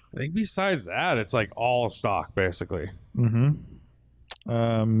think besides that, it's like all stock basically.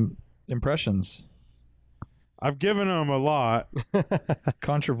 Mm-hmm. Impressions. I've given them a lot.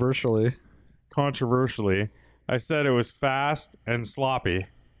 Controversially, I said it was fast and sloppy.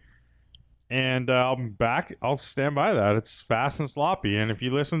 And I'll stand by that. It's fast and sloppy. And if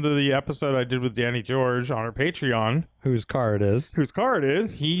you listen to the episode I did with Danny George on our Patreon, whose car it is,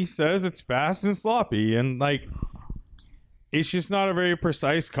 he says it's fast and sloppy. And like, it's just not a very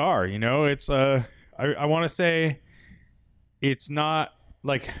precise car. It's I want to say it's not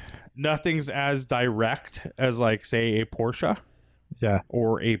like nothing's as direct as like say a Porsche. Yeah.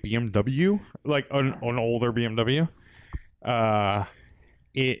 Or a BMW, like an older BMW.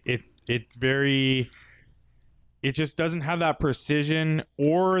 It just doesn't have that precision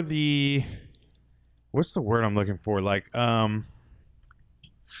or the, what's the word I'm looking for? Like,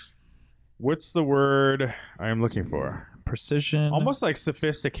 what's the word I'm looking for? Precision. Almost like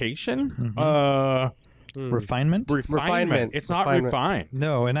sophistication. Refinement. Refinement. It's not refined.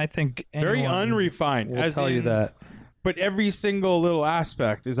 No, and I think very unrefined. Will tell you that. But every single little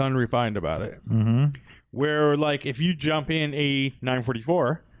aspect is unrefined about it. Mm-hmm. Where like if you jump in a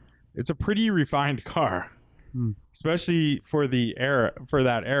 944, it's a pretty refined car, especially for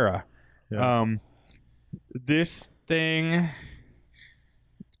that era. Yeah. This thing,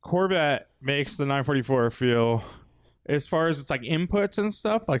 Corvette makes the 944 feel, as far as it's like inputs and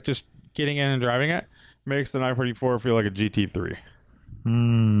stuff, like just getting in and driving it, makes the 944 feel like a GT3.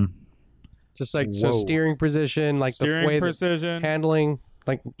 Just like so Whoa. steering position, like Steering the way precision, handling,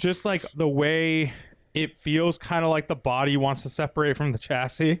 like just like the way it feels, kind of like the body wants to separate from the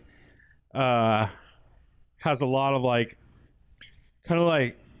chassis. Has a lot of like, kind of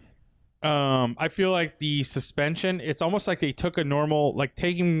like, I feel like the suspension, it's almost like they took a normal, like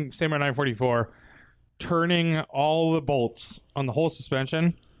taking Samurai 944, turning all the bolts on the whole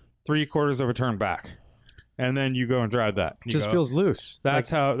suspension 3/4 of a turn back, and then you go and drive that. You just go, feels loose. That's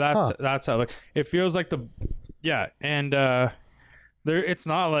how. That's how. Like it feels like and there. It's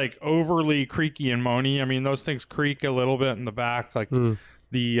not like overly creaky and moany. I mean, those things creak a little bit in the back, like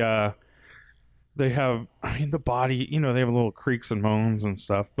the. They have. I mean, the body. You know, they have little creaks and moans and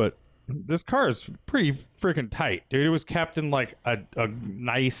stuff, but this car is pretty freaking tight, dude. It was kept in like a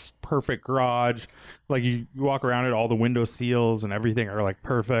nice, perfect garage. Like you walk around it, all the window seals and everything are like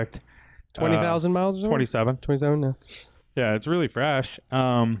perfect. 20,000 miles or something? 27. 27, yeah. Yeah, it's really fresh.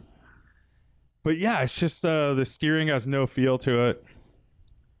 But yeah, it's just the steering has no feel to it.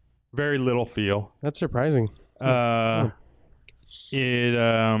 Very little feel. That's surprising. I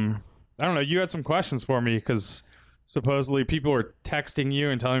don't know. You had some questions for me because supposedly people were texting you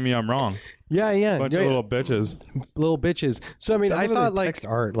and telling me I'm wrong. Yeah. Bunch of little bitches. Little bitches. So I mean, I thought like text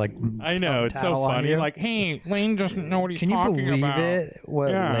art like I know, it's so tattle on funny. you. Like, hey, Lane doesn't know what he's Can you talking believe about. it? What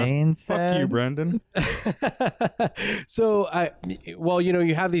Yeah. Lane said? Fuck you, Brendan. so well, you know,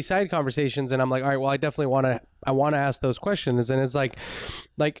 you have these side conversations and I'm like, all right, well, I definitely want to ask those questions. And it's like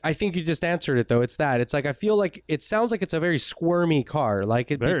I think you just answered it though. It's like, I feel like it sounds like it's a very squirmy car. Like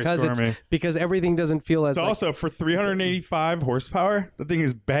Very because squirmy. because everything doesn't feel as It's also for 385 horsepower, the thing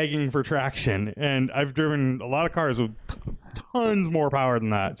is begging for traction. And I've driven a lot of cars with tons more power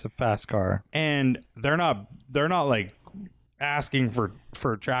than that. It's a fast car. And they're not like asking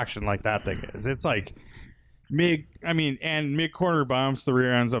for traction like that thing is. It's like mid corner bumps, the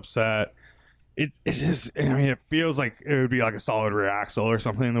rear end's upset. It's just, I mean, it feels like it would be like a solid rear axle or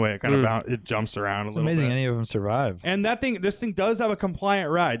something, the way it kind of it jumps around It's a little amazing bit. any of them survive. And this thing does have a compliant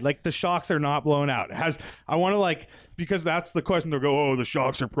ride. Like the shocks are not blown out. It has, I want to like, because that's the question. They'll go, oh, the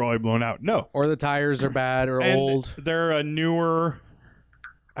shocks are probably blown out. No. or the tires are bad or And old. They're a newer,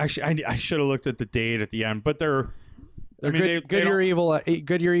 actually, I should have looked at the date at the end, but they're Goodyear Eagle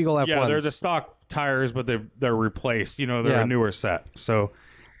F1s. Yeah, they're the stock tires, but they're replaced. You know, they're a newer set. So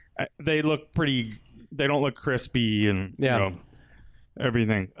they look pretty, they don't look crispy and, you know,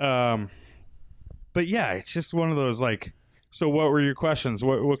 everything. But yeah, it's just one of those like, so what were your questions?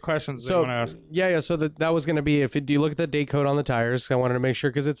 What questions do you want to ask? Yeah. So that was going to be, do you look at the date code on the tires? I wanted to make sure,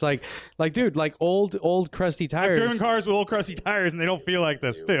 because it's like, dude, like old crusty tires. I've driven cars with old crusty tires, and they don't feel like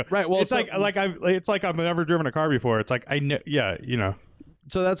this too. Right. Well, it's like I've never driven a car before. It's like you know.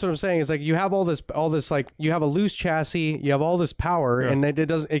 So that's what I'm saying. Is like you have all this like you have a loose chassis, you have all this power, and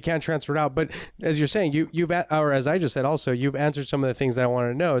it can't transfer it out. But as you're saying, you've or as I just said, also you've answered some of the things that I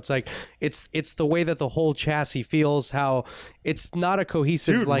wanted to know. It's like it's the way that the whole chassis feels, how it's not a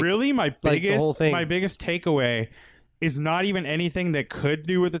cohesive. Dude, like really, my the whole thing. biggest takeaway is not even anything that could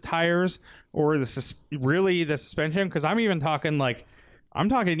do with the tires or the suspension, because I'm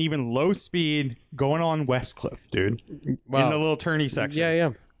talking even low speed going on Westcliff, dude. Wow. In the little turny section. Yeah.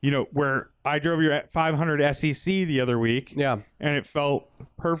 You know, where I drove your 500 SEC the other week. Yeah. And it felt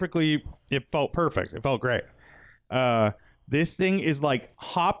perfect. It felt great. This thing is like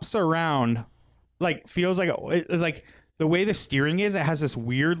hops around, like feels like the way the steering is, it has this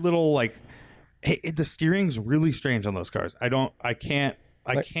weird little like, the steering's really strange on those cars. I can't.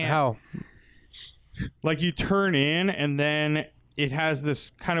 How? Like you turn in and then it has this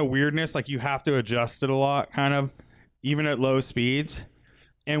kind of weirdness, like you have to adjust it a lot, kind of, even at low speeds.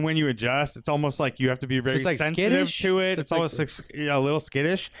 And when you adjust, it's almost like you have to be very like sensitive skittish? to it. So It's almost like a little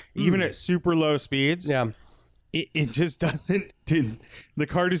skittish, even at super low speeds. Yeah. It just doesn't, dude, the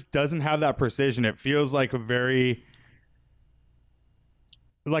car just doesn't have that precision. It feels like a very,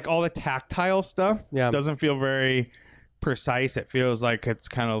 like all the tactile stuff doesn't feel very precise. It feels like it's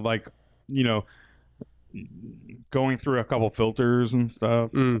kind of like, you know, going through a couple filters and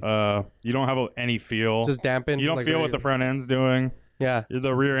stuff. You don't have any feel. Just dampened. You don't like, feel what the front end's doing. Yeah.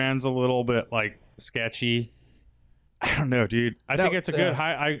 The rear end's a little bit like sketchy. I don't know, dude. I think it's a good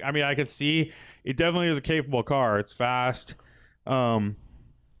high. I mean, I could see it definitely is a capable car. It's fast.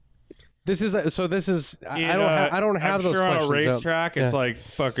 This is I don't have I'm those sure questions. on a racetrack, it's like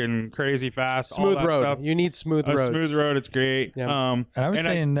fucking crazy fast. Smooth all that road. Stuff. You need smooth A roads. smooth road. It's great. Yeah. And I was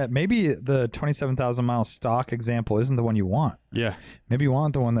saying that maybe the 27,000 mile stock example isn't the one you want. Yeah. Maybe you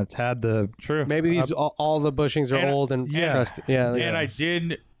want the one that's had the True. Maybe these all the bushings are old and crusty. Yeah. And I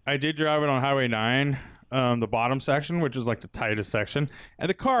did drive it on Highway 9 the bottom section, which is like the tightest section, and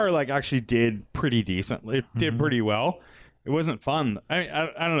the car like actually did pretty decently. It did pretty well. It wasn't fun. I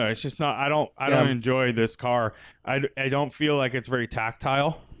don't know. It's just not. I don't enjoy this car. I don't feel like it's very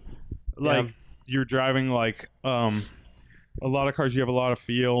tactile. Like you're driving like a lot of cars. You have a lot of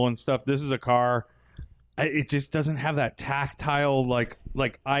feel and stuff. This is a car. It just doesn't have that tactile like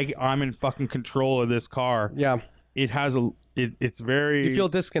I'm in fucking control of this car. Yeah. It has it's very, you feel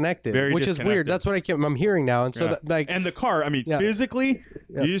disconnected, very which disconnected. is weird. That's what I'm hearing now. And so Yeah. like, and the car, I mean, physically,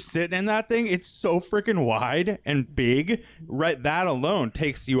 you just sitting in that thing, it's so freaking wide and big. Right, that alone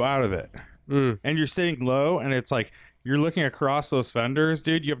takes you out of it. And you're sitting low, and it's like you're looking across those fenders,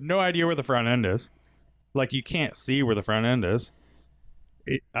 dude. You have no idea where the front end is. Like you can't see where the front end is.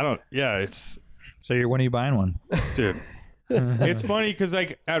 It's So when are you buying one? dude. It's funny because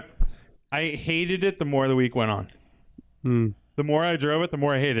like I hated it the more the week went on. The more I drove it, the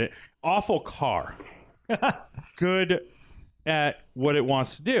more I hated it. Awful car. Good at what it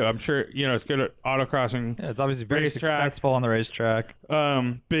wants to do. I'm sure it's good at autocrossing. Yeah, it's obviously very Racetrack. successful on the racetrack.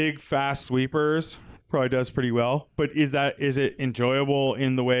 Big fast sweepers, probably does pretty well. But is it enjoyable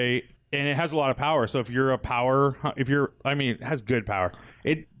in the way? And it has a lot of power. So if you're it has good power.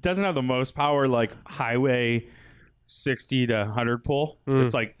 It doesn't have the most power like highway 60 to 100 pull.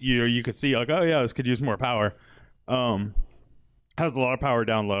 It's like you could see like, oh yeah, this could use more power. Has a lot of power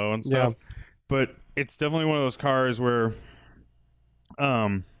down low and stuff. But it's definitely one of those cars where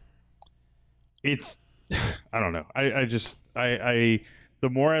it's I don't know. I the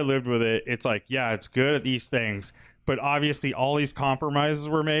more I lived with it, it's like, yeah, it's good at these things, but obviously all these compromises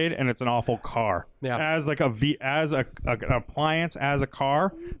were made and it's an awful car. Yeah. As like an appliance, as a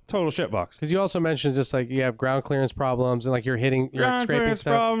car, total shitbox. because you also mentioned just like you have ground clearance problems and like you're like Ground scraping clearance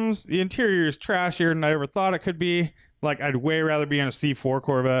stuff. problems. The interior is trashier than I ever thought it could be. Like I'd way rather be in a C4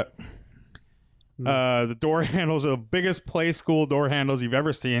 Corvette. The door handles are the biggest play school door handles you've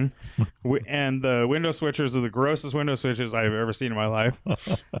ever seen, and the window switchers are the grossest window switches I've ever seen in my life.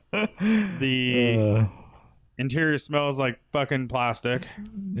 The interior smells like fucking plastic.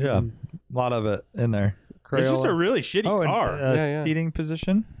 Yeah, a lot of it in there. It's just a really shitty car. And seating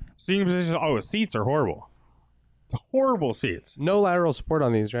position. Seating position. Oh, the seats are horrible. It's horrible seats. No lateral support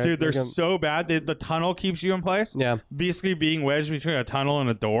on these, right? Dude, they're Like, so bad. The tunnel keeps you in place. Yeah. Basically, being wedged between a tunnel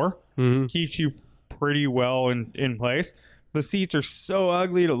and a door keeps you pretty well in place. The seats are so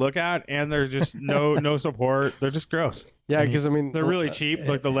ugly to look at, and they're just no support. They're just gross. Yeah, because I mean, They're really cheap.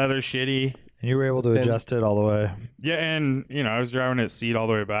 Like the leather's shitty. And you were able to adjust it all the way. Yeah, and I was driving it seat all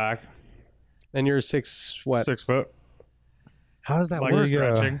the way back. and you're 6 foot. How does that There work? you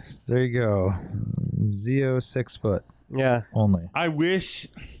go. Stretching. There you go. Zio 6 foot Yeah. only. I wish,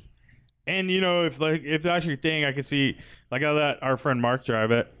 and if that's your thing, I could see. Like I let our friend Mark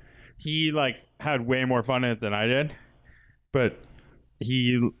drive it. He had way more fun in it than I did, but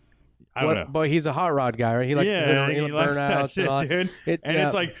I don't know. But he's a hot rod guy, right? He likes to he likes that burnouts shit, and all. dude.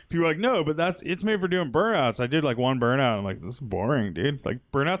 It's like people are like, no, but it's made for doing burnouts. I did like one burnout. I'm like, this is boring, dude. Like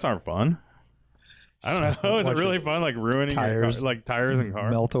burnouts aren't fun. I don't know. Is it really fun? Like ruining Tires. your car, like tires and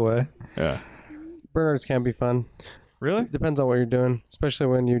cars. Melt away. Yeah. Burnouts can be fun. Really? Depends on what you're doing, especially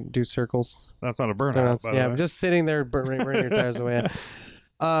when you do circles. That's not a burnout. Burnouts. by the Yeah, way. just sitting there burning your tires away.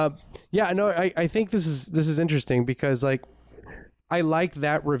 Yeah, no, I think this is interesting because like I like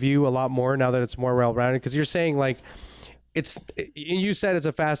that review a lot more now that it's more well rounded because you're saying like you said it's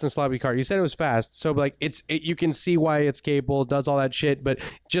a fast and sloppy car. You said it was fast, so like you can see why it's capable, does all that shit, but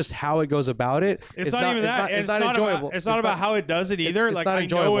just how it goes about it, It's not even that. It's not enjoyable. It's not about how it does it either. it's Like not I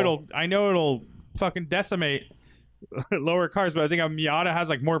enjoyable. know it'll fucking decimate lower cars, but I think a Miata has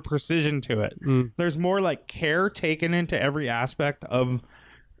like more precision to it. There's more like care taken into every aspect of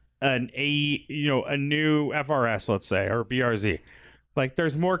a new FRS, let's say, or BRZ. Like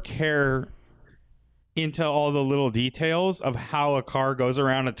there's more care into all the little details of how a car goes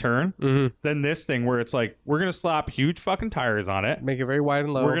around a turn than this thing where it's like we're gonna slap huge fucking tires on it. Make it very wide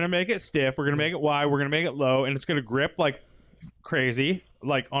and low. We're gonna make it stiff. We're gonna make it wide. We're gonna make it low, and it's gonna grip like crazy,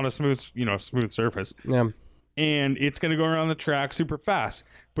 like on a smooth surface. Yeah. And it's gonna go around the track super fast.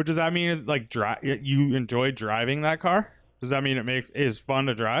 But does that mean you enjoy driving that car? Does that mean is fun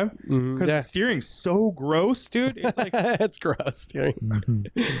to drive? Because the steering's so gross, dude. It's like it's gross steering.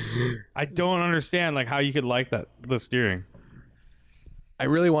 I don't understand like how you could like the steering. I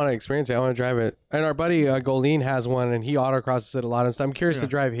really want to experience it. I want to drive it. And our buddy Goldine has one, and he autocrosses it a lot and stuff. I'm curious to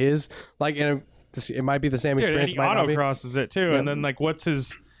drive his. Like, it might be the same Dude, and experience. he Might not be. autocrosses it too. Yeah. And then like, what's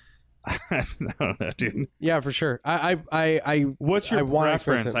his? I don't know, dude. Yeah, for sure. What's your wanna experience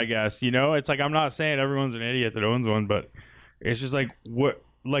preference? it. I guess it's like I'm not saying everyone's an idiot that owns one, but it's just like what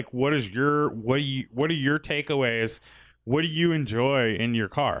like what are your takeaways? What do you enjoy in your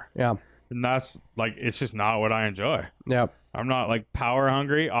car? Yeah. And that's like, it's just not what I enjoy. Yeah. I'm not like power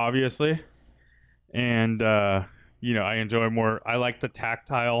hungry, obviously. And, you know, I enjoy more. I like the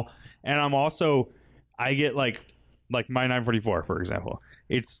tactile. And I get like my 944, for example.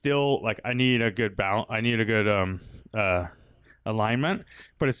 It's still like, I need a good balance. I need a good, alignment,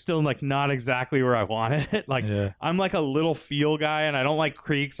 but it's still like not exactly where I want it. Like I'm like a little feel guy, and I don't like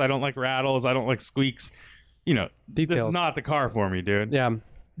creaks. I don't like rattles. I don't like squeaks. You know, Details. This is not the car for me, dude. Yeah.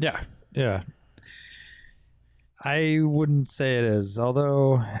 Yeah. I wouldn't say it is,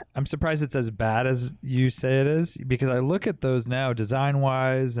 although I'm surprised it's as bad as you say it is, because I look at those now design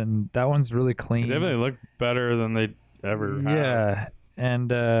wise, and that one's really clean. They definitely look better than they ever have. Yeah,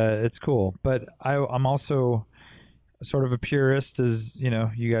 and it's cool. But I'm also sort of a purist, as you know,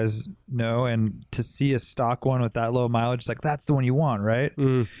 you guys know, and to see a stock one with that low mileage, like that's the one you want, right?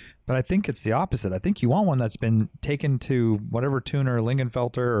 But I think it's the opposite. I think you want one that's been taken to whatever tuner,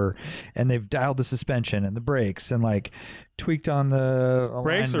 Lingenfelter, and they've dialed the suspension and the brakes and like tweaked on the alignment.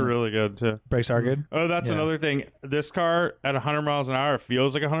 Brakes are really good too. Brakes are good. Oh, that's another thing. This car at 100 miles an hour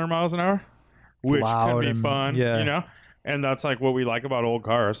feels like 100 miles an hour, which can be fun, you know? And that's like what we like about old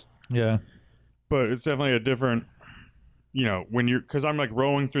cars. Yeah. But it's definitely a different, you know, when you're, because I'm like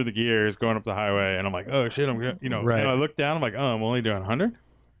rolling through the gears going up the highway, and I'm like, oh shit, I'm good, you know, Right. and I look down, I'm like, oh, I'm only doing 100.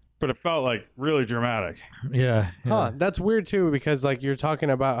 But it felt like really dramatic. Yeah. Huh. That's weird too, because like you're talking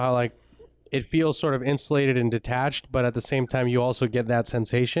about how like it feels sort of insulated and detached, but at the same time you also get that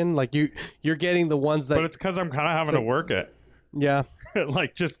sensation. Like you're getting the ones that. But it's because I'm kind of having to work it. Yeah.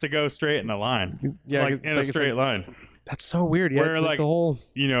 Like just to go straight in a line. Yeah. Like in a straight line. That's so weird. Yeah. Where it's like the whole.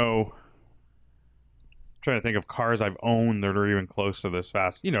 You know, trying to think of cars I've owned that are even close to this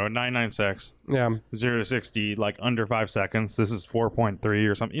fast. You know, 996. Yeah. 0 to 60 like under 5 seconds. This is 4.3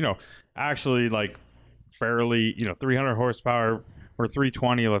 or something. You know, actually like fairly, you know, 300 horsepower or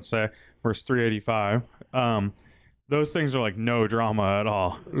 320, let's say, versus 385. Those things are like no drama at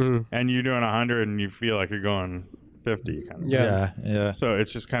all. And you're doing 100 and you feel like you're going 50 kind of. Yeah. So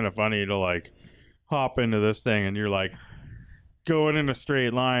it's just kind of funny to like hop into this thing, and you're like going in a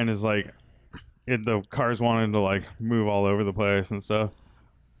straight line is like the car's wanting to like move all over the place and stuff.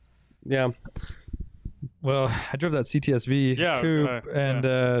 Yeah. Well, I drove that CTSV coupe,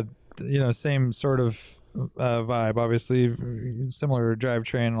 and you know, same sort of vibe. Obviously, similar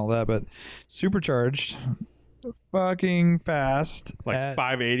drivetrain and all that, but supercharged, fucking fast, like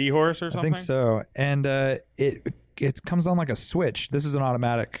 580 horse or something. I think so, and it comes on like a switch. This is an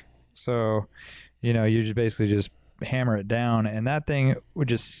automatic, so you know, you just basically just hammer it down, and that thing would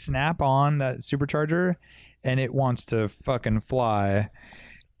just snap on that supercharger, and it wants to fucking fly.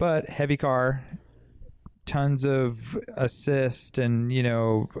 But heavy car, tons of assist, and you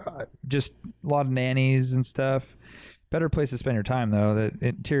know, just a lot of nannies and stuff. Better place to spend your time though. The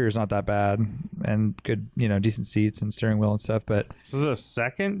interior's not that bad, and good, you know, decent seats and steering wheel and stuff. But so is it a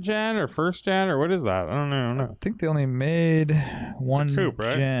second gen or first gen or what is that? I don't know. I think they only made one coupe,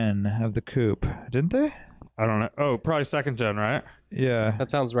 right? gen of the coupe, didn't they? I don't know. Oh, probably second gen, right? Yeah. That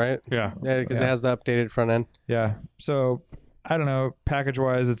sounds right. Yeah. Yeah, because it has the updated front end. Yeah. So I don't know. Package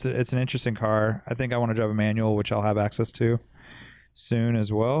wise, it's an interesting car. I think I want to drive a manual, which I'll have access to soon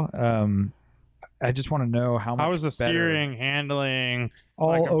as well. I just want to know how much. How is the better. steering, handling, all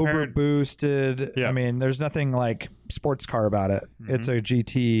like, over compared- boosted? Yeah. I mean, there's nothing like sports car about it. It's a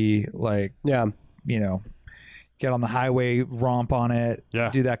GT, like, Yeah. you know, get on the highway, romp on it, Yeah.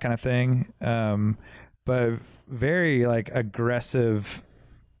 do that kind of thing. But very like aggressive.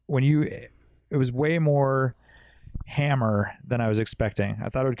 It was way more hammer than I was expecting. I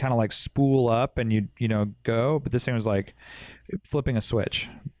thought it would kind of like spool up and you know go, but this thing was like flipping a switch.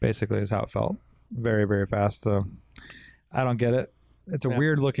 Basically, is how it felt. Very, very fast. So I don't get it. It's a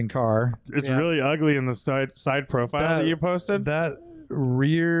weird looking car. It's really ugly in the side profile that you posted. That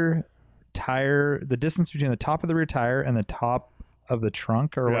rear tire, the distance between the top of the rear tire and the top of the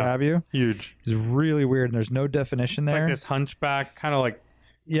trunk or what have you, huge. is really weird. And there's no definition It's there. like this hunchback, kind of like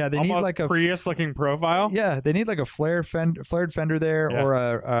Yeah, they almost need like a Prius looking profile. Yeah, they need like a flared fender there, or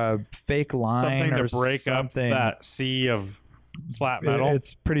a fake line, Something or to break something. up that sea of flat metal.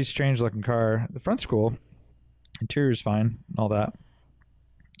 It's a pretty strange looking car. The front's cool, interior's fine, all that.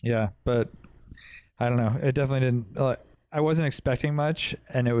 Yeah, but I don't know. It definitely didn't. I wasn't expecting much,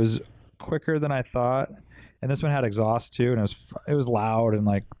 and it was quicker than I thought. And this one had exhaust too, and it was loud and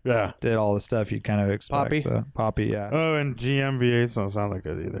like did all the stuff you kind of expect. Poppy. So, poppy, yeah. Oh, and GM V8s don't sound that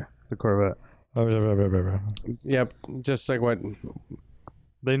good either. The Corvette. Yep. Just like what?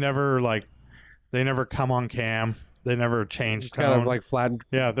 They never come on cam. They never change. It's kind of like flat.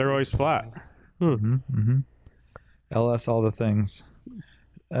 yeah, they're always flat. LS, all the things.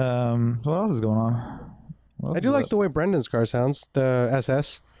 What else is going on? I do like the way Brendan's car sounds. The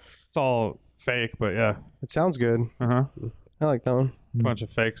SS. It's all fake, but yeah. It sounds good. I like that one. Bunch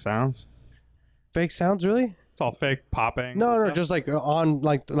of fake sounds. Fake sounds, really? It's all fake popping. No, just like on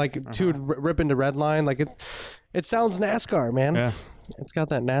like to rip into red line. Like it sounds NASCAR, man. Yeah. It's got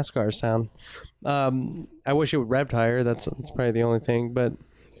that NASCAR sound. I wish it would rev higher. That's probably the only thing, but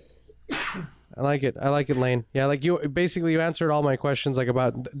I like it. I like it, Lane. Yeah, like you answered all my questions, like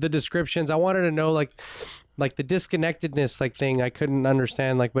about the descriptions. I wanted to know like the disconnectedness like thing. I couldn't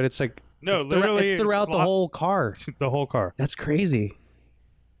understand, like, but it's like No, it's literally it's throughout the whole car. The whole car. That's crazy.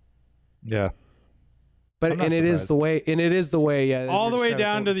 Yeah. But I'm not it is the way, yeah. All the way Travis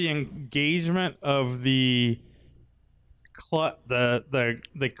down said. to the engagement of the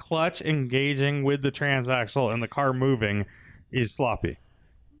clutch engaging with the transaxle and the car moving is sloppy.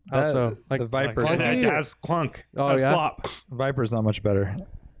 Also, like the Viper. And Clunky? that's clunk. Oh, That's yeah? slop. Viper's not much better.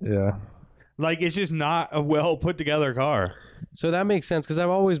 Yeah. Like, it's just not a well put together car. So that makes sense because I've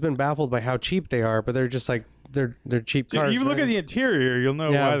always been baffled by how cheap they are, but they're just like they're cheap Dude, cars. you look right? at the interior, you'll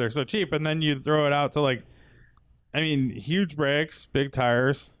know Yeah. why they're so cheap. And then you throw it out to, like, I mean, huge brakes, big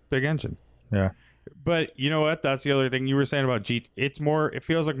tires, big engine. Yeah. But you know what? That's the other thing you were saying about GT. It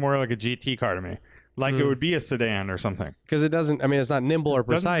feels like more like a GT car to me. Like it would be a sedan or something. because it doesn't. I mean, it's not nimble or It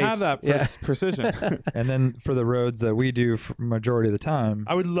doesn't precise. have that yeah. precision. And then for the roads that we do for majority of the time,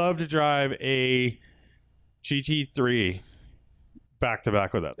 I would love to drive a GT3 back to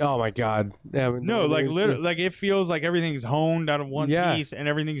back with that. Oh my god. Yeah. but No, like it's- literally, like it feels like everything's honed out of one Yeah. piece and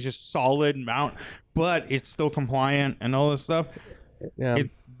everything's just solid mount, but it's still compliant and all this stuff. Yeah.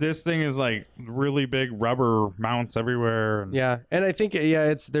 This thing is like really big rubber mounts everywhere. And Yeah, and I think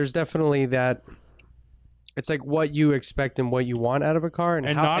there's definitely that. It's like what you expect and what you want out of a car, and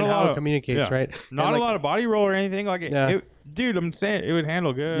how, not a and how lot it of- communicates, yeah. right? Not And a like, lot of body roll or anything. Like Yeah. dude, I'm saying it would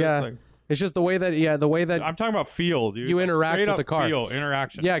handle good. Yeah. It's like, It's just the way that I'm talking about feel, dude. You Like, interact straight with up the car. Feel,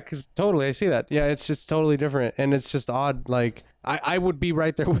 interaction. Yeah, because totally, I see that. Yeah, it's just totally different, and it's just odd. Like I would be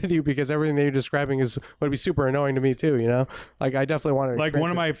right there with you because everything that you're describing would be super annoying to me too. You know, like I definitely want to. Like one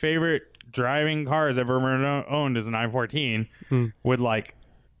of my favorite driving cars I've ever owned is a 914 with like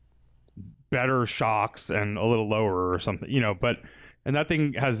better shocks and a little lower or something, you know. But and that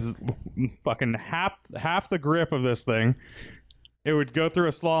thing has fucking half the grip of this thing. It would go through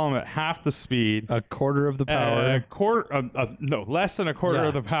a slalom at half the speed. a quarter of the power, No, less than a quarter Yeah.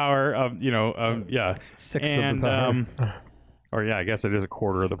 of the power of, yeah. sixth And, of the power. or yeah, I guess it is a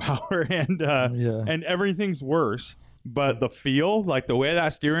quarter of the power. And, Yeah. and everything's worse. But the feel, like the way that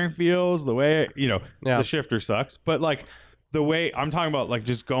steering feels, the way, Yeah. the shifter sucks. But like the way I'm talking about, like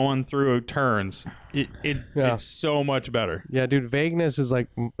just going through turns, Yeah. it's so much better. Yeah, dude, vagueness is like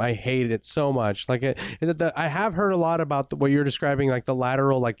I hate it so much. Like I have heard a lot about what you're describing, like the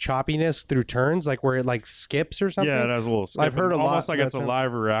lateral like choppiness through turns, like where it like skips or something. Yeah, it has a little skip. I've heard a lot almost like it's a that's-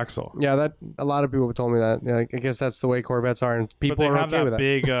 live rear axle. Yeah, that a lot of people have told me that. Yeah, I guess that's the way Corvettes are, and But people they are have okay that with that.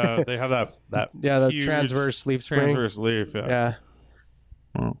 big. They have that. Yeah, the huge transverse leaf spring. transverse leaf. Yeah. Yeah,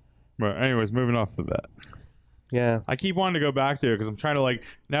 Well, but anyways, moving off of that, yeah. I keep wanting to go back to it because I'm trying to like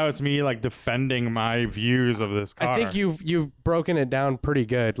now it's me like defending my views of this car. I think you've broken it down pretty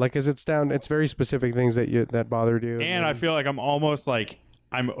good. Like, cause it's very specific things that bothered you. and I feel like I'm almost like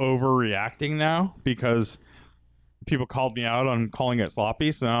I'm overreacting now because people called me out on calling it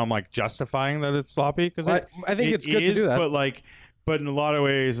sloppy, so now I'm like justifying that it's sloppy because Well, I think it's good to do that. But in a lot of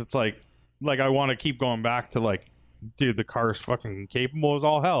ways, it's like I want to keep going back to like, dude, the car's fucking capable as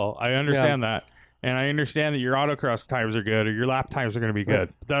all hell. I understand that. And I understand that your autocross times are good or your lap times are going to be good.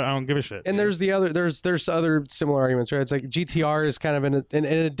 But I don't give a shit. And there's other similar arguments, right? It's like GTR is kind of in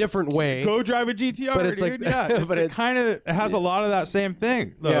a different way. Go drive a GTR, But it's dude. like- yeah, but it's- kind of it has a lot of that same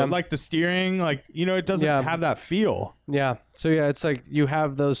thing. Yeah. Like the steering, like it doesn't Yeah. have that feel. Yeah. So yeah, it's like you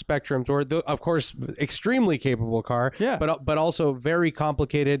have those spectrums where, of course, extremely capable car. Yeah. But also very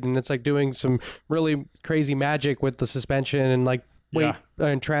complicated, and it's like doing some really crazy magic with the suspension and like weight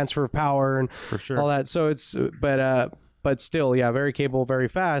and transfer of power and sure. all that. So it's but still, yeah, very capable, very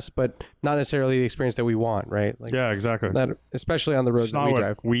fast, but not necessarily the experience that we want, right? Like Yeah, exactly. that, especially on the roads It's that not we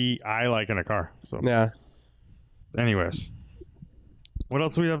what drive. I like in a car. So, Yeah. anyways, what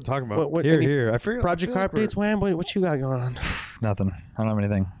else do we have to talk about? What here, any here. I feel project car updates, Wham? What you got going on? Nothing. I don't have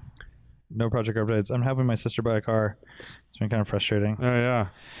anything. No project updates. I'm helping my sister buy a car. It's been kind of frustrating. Oh yeah,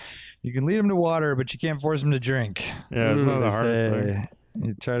 You can lead them to water, but you can't force them to drink. yeah. It's not They the hardest say. thing.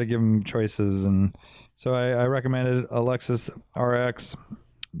 You try to give them choices, and so I recommended a Lexus RX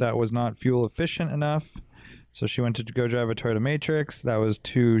that was not fuel efficient enough. So she went to go drive a Toyota Matrix. That was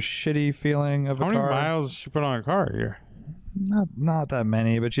too shitty feeling of How a many car. miles does she put on a car a year? Not that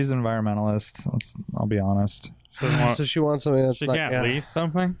many, but she's an environmentalist. I'll be honest. She doesn't want- So she wants something that's she not, can't yeah. lease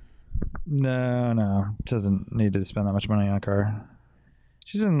something? No. Doesn't need to spend that much money on a car.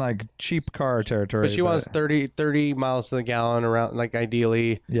 She's in like cheap car territory. But she wants 30 miles to the gallon around, like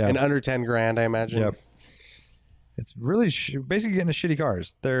ideally, Yeah. and under 10 grand, I imagine. Yep. It's really basically getting to shitty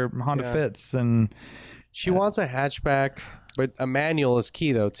cars. They're Honda Yeah. Fits, and She wants a hatchback, but a manual is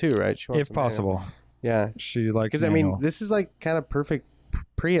key though too, right? She wants if a manual. possible, Yeah. she likes. Because I mean, manual. this is like kind of perfect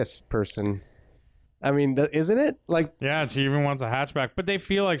Prius person. I mean, isn't it? Like Yeah, she even wants a hatchback, but they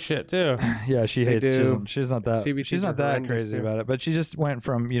feel like shit too. yeah, she hates. do. She's not that. CVTs She's are not that horrendous, crazy too. about it. But she just went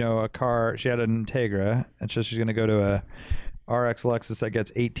from a car. She had an Integra, and so she's going to go to a RX Lexus that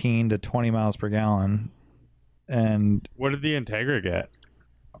gets 18 to 20 miles per gallon, and What did the Integra get?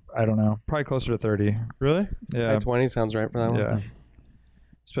 I don't know, probably closer to 30. Really? Yeah, 20 sounds right for that one. yeah.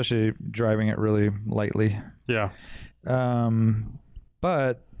 Especially driving it really lightly. Yeah.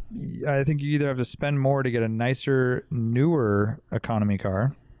 But I think you either have to spend more to get a nicer, newer economy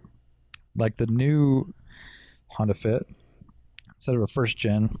car, like the new Honda Fit, instead of a first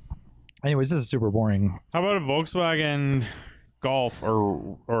gen. Anyways, this is super boring. How about a Volkswagen Golf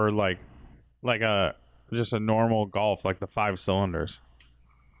or like a just a normal Golf, like the 5 cylinders?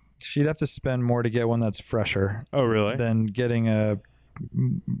 She'd have to spend more to get one that's fresher Oh, really? than getting a.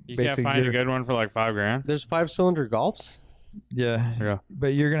 You can't find a good one for like $5,000. There's 5-cylinder Golfs. Yeah, Yeah.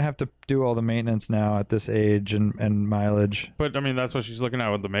 but you're gonna have to do all the maintenance now at this age and mileage. But I mean, that's what she's looking at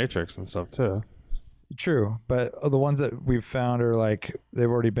with the Matrix and stuff too. True, but the ones that we've found are like they've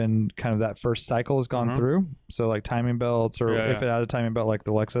already been kind of that first cycle has gone through. So like timing belts, or Yeah, if it had a timing belt like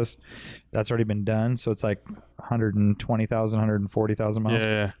the Lexus, that's already been done. So it's like 120,000, 140,000 miles.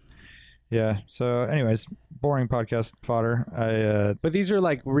 Yeah. Yeah. So, anyways, boring podcast fodder. But these are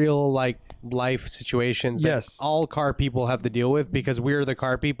like real like life situations that Yes. all car people have to deal with because we're the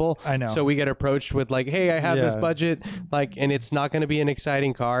car people. I know. So we get approached with like, hey, I have this Yeah. budget, like, and it's not going to be an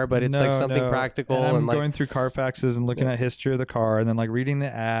exciting car, but it's like something practical. And I'm And like, going through Carfaxes and looking at history of the car, and then like reading the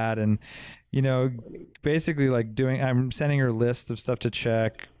ad, and basically like I'm sending her lists of stuff to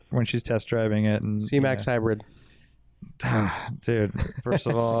check when she's test driving it. And C-Max hybrid. dude, first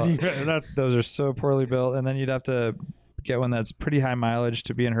of all, That's those are so poorly built, and then you'd have to get one that's pretty high mileage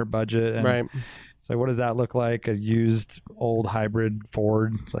to be in her budget. And Right. it's like, what does that look like? A used old hybrid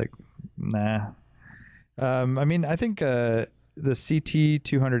Ford? It's like, nah. I mean, I think the CT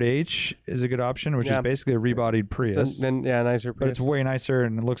 200H is a good option, which is Yeah. basically a rebodied Prius. So then, yeah, nicer but Prius. it's way nicer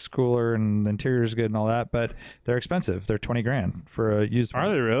and it looks cooler and the interior is good and all that. But they're expensive. They're $20,000 for a used one. Are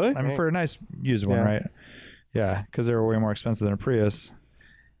they really? I mean, for a nice used one, Yeah. right? Yeah, because they're way more expensive than a Prius.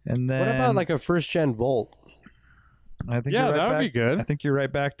 And then What about like a first-gen Volt? I think Yeah, you're right that would back, be good. I think you're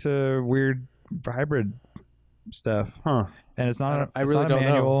right back to weird hybrid stuff, Huh. and it's not. I It's really not a don't know.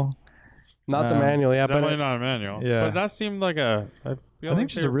 manual. Not the Um, manual, yeah, It's but definitely not a manual. Yeah. But that seemed like I think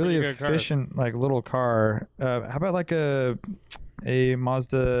just a really efficient, like little car. How about like a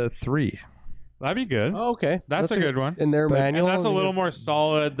Mazda 3? That'd be good. oh, okay, That's a good one. And their But- manual, And that's a yeah. little more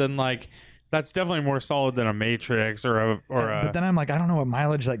solid than like. That's definitely more solid than a Matrix or a. But then I'm like, I don't know what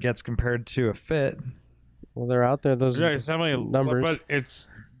mileage that gets compared to a Fit. Well, they're out there. Those Yeah, are it's definitely numbers. but it's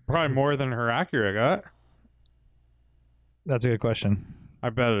probably more than her Acura got. That's a good question. I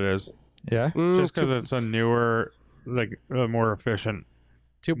bet it is. Yeah. Just because it's a newer, like more efficient.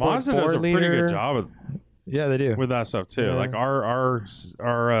 2.4 Mazda does a liter. pretty good job Yeah, they do. with that stuff too. Yeah. Like our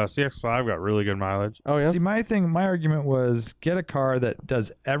CX-5 got really good mileage. Oh yeah. See, my argument was get a car that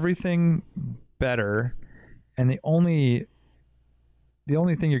does everything better, and the only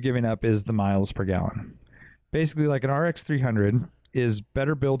thing you're giving up is the miles per gallon. Basically, like an RX 300 is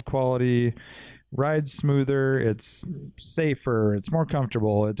better build quality, rides smoother, it's safer, it's more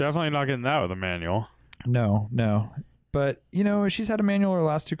comfortable. It's Definitely not getting that with a manual. no. But she's had a manual her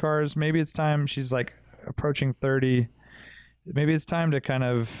last two cars. Maybe it's time. She's like approaching 30. Maybe it's time to kind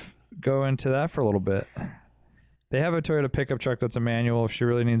of go into that for a little bit. They have a Toyota pickup truck that's a manual if she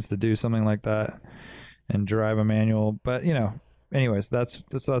really needs to do something like that and drive a manual. But anyways, that's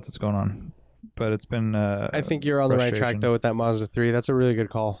what's going on. But it's been I think you're on the right track frustration. though with that Mazda 3. That's a really good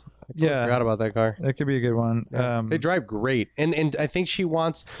call. I totally Yeah. forgot about that car. That could be a good one. Yeah. They drive great, and I think she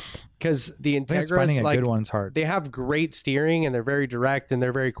wants because the I think it's finding Integra's a like good one's hard. they have great steering and they're very direct and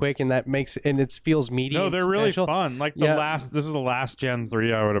they're very quick and that makes and it feels meaty. No, and they're really substantial. fun. Like Yeah. this is the last Gen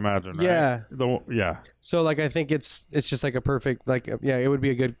 3, I would imagine. Right? Yeah. Yeah. So like I think it's just like a perfect it would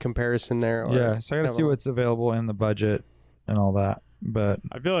be a good comparison there. Or Yeah, so I got to kind of see a- what's available in the budget and all that. But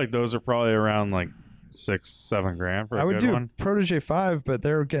I feel like those are probably around like 6-7 grand for a I would good do one. Protege 5, but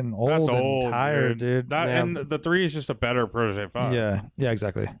they're getting old That's and old, tired, dude. That Yeah. and the 3 is just a better Protege 5. Yeah,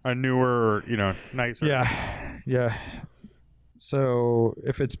 exactly. A newer, nicer. Yeah. So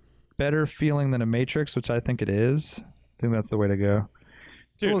if it's better feeling than a Matrix, which I think it is, I think that's the way to go.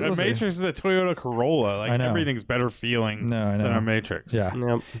 Dude, We'll a see. Matrix is a Toyota Corolla. Like I know. everything's better feeling No, I know. than a Matrix. Yeah.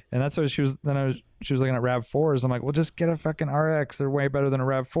 Yep. And that's what she was. She was looking at Rav4s. I'm like, well, just get a fucking RX. They're way better than a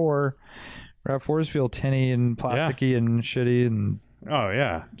Rav4. Rav4s feel tinny and plasticky and shitty, and Oh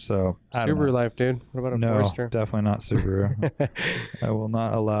yeah. so I don't Subaru know. life, dude. What about a No, Forester? definitely not Subaru. I will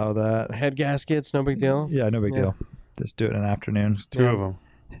not allow that. Head gaskets, no big deal. Yeah, no big Yeah. deal. Just do it in an afternoon. Two of them.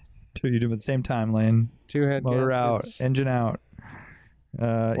 You do it at the same time, Lane. 2 head Motor gaskets. out, engine out.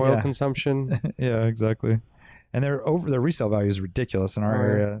 Oil Yeah. consumption. Yeah, exactly. And their resale value is ridiculous in our Oh, yeah.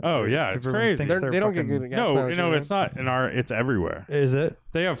 area. Oh yeah, it's Everyone crazy. thinks they're They don't get fucking- good gas No, mileage, no, right? it's not in our. It's everywhere. Is it?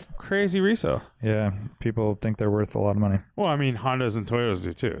 They have crazy resale. Yeah, people think they're worth a lot of money. Well, I mean, Hondas and Toyotas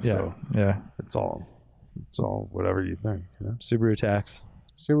do too. Yeah, So yeah. it's all whatever you think. Subaru tax,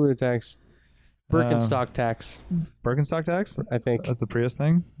 Subaru tax. Birkenstock tax, Birkenstock tax. I think. That's the Prius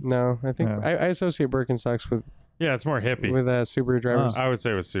thing. No, I think Yeah. I associate Birkenstocks with Yeah, it's more hippie. Subaru drivers. I would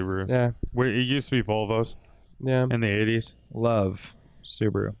say with Subaru. Yeah, It used to be Volvos yeah, in the 80s. Love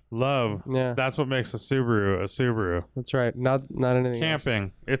Subaru. Love. yeah. That's what makes a Subaru a Subaru. That's right. Not anything else.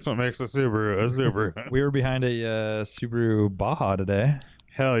 Camping. It's what makes a Subaru a Subaru. We were behind a Subaru Baja today.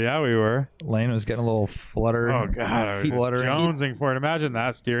 Hell yeah, we were. Lane was getting a little flutter. Oh god, I was just Fluttering. jonesing for it. Imagine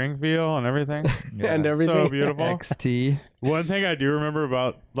that steering feel and everything. Yeah. And everything. So beautiful. XT. One thing I do remember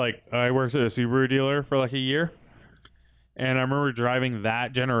about, like, I worked at a Subaru dealer for like a year, and I remember driving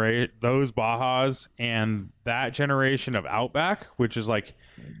those Bajas and that generation of Outback, which is like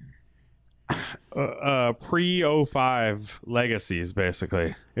pre-05 legacies,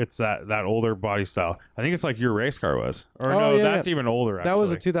 basically. It's that older body style. I think it's like your race car was, or Oh, no, yeah, that's yeah. even older. Actually. That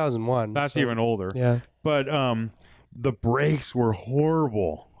was a 2001. That's so- even older. Yeah. But the brakes were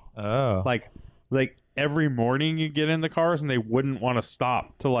horrible. Oh. Like every morning you get in the cars and they wouldn't want to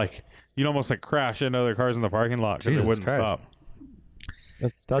stop to, like, you'd almost like crash into other cars in the parking lot because they Jesus wouldn't Christ. stop.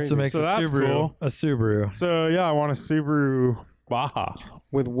 That's That's crazy. what makes So a that's Subaru cool. a Subaru. So yeah, I want a Subaru Baja.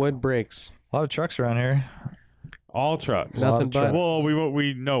 with wood brakes. A lot of trucks around here. All trucks. Nothing but. Well,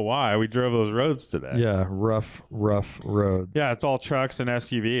 we know why. We drove those roads today. Yeah, rough roads. Yeah, it's all trucks and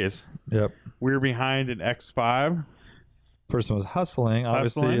SUVs. Yep. We were behind an X5. Person was hustling,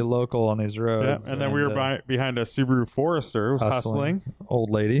 obviously Hustling. local on these Yep. roads. And then we were behind a Subaru Forester. It was hustling. Old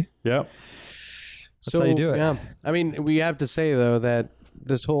lady. Yep. That's how you do it. Yeah. I mean, we have to say, though, that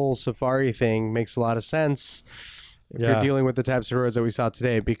this whole safari thing makes a lot of sense if Yeah. you're dealing with the types of roads that we saw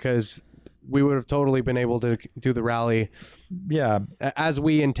today, because we would have totally been able to do the rally Yeah. as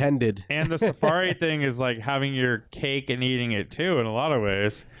we intended. And the Safari thing is like having your cake and eating it too in a lot of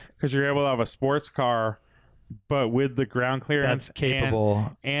ways, because you're able to have a sports car, but with the ground clearance That's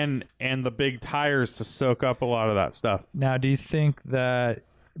capable. and the big tires to soak up a lot of that stuff. Now, do you think that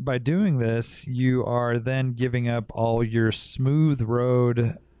by doing this, you are then giving up all your smooth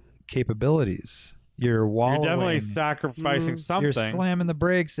road capabilities? You're wallowing. You're definitely sacrificing something. You're slamming the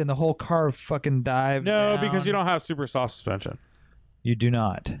brakes, and the whole car fucking dives. No, down. because you don't have super soft suspension. You do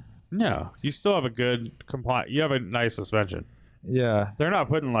not. No, you still have a good you have a nice suspension. Yeah, They're not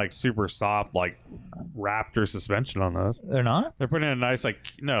putting like super soft like Raptor suspension on those. they're not. They're putting a nice like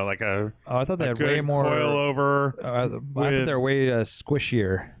Oh, I thought they a had good way more. coilover. I thought with- they're way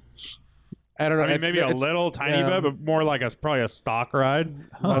squishier. I don't know. I mean, it's- maybe a it's- little tiny yeah, bit, but more like probably a stock ride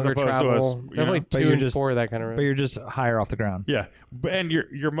as longer opposed travel. to a you Definitely know? But 2 you're and just- 4, that kind of But road. you're just higher off the ground. Yeah, and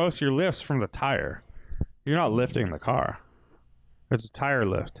your most of your lifts from the tire. You're not lifting the car. It's a tire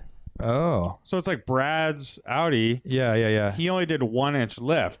lift. Oh, So it's like Brad's Audi. yeah. He only did 1 inch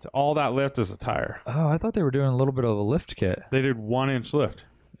lift. All that lift is a tire. Oh, I thought they were doing a little bit of a lift kit. They did 1 inch lift.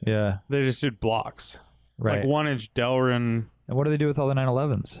 Yeah, They just did blocks. right. Like 1 inch Delrin. And what do they do with all the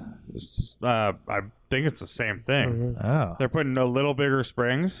 911s? I think it's the same thing. Oh, They're putting a little bigger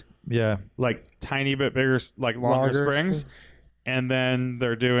springs, yeah. like tiny bit bigger, like longer Longer springs, and then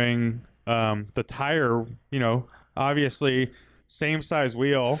they're doing the tire. You know, obviously same size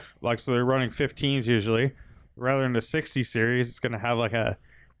wheel, like so they're running 15s usually, rather than the 60 series. It's going to have like a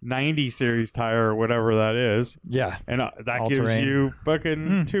 90 series tire or whatever that is, Yeah. and that All gives terrain. you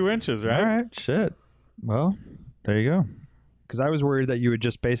fucking 2 inches, right? All right. Shit. Well, there you go. Because I was worried that you would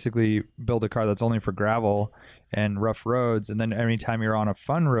just basically build a car that's only for gravel and rough roads, and then anytime you're on a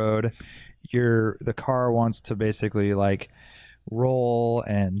fun road, the car wants to basically like roll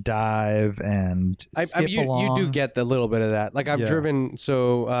and dive and skip along. You do get the little bit of that. Like I've driven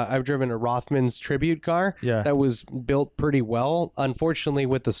a Rothman's Tribute car that was built pretty well. Unfortunately,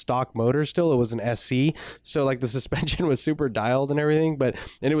 with the stock motor still, it was an SC. So like the suspension was super dialed and everything,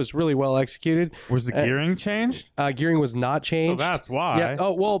 and it was really well executed. Was the gearing changed? Gearing was not changed. So that's why. Yeah.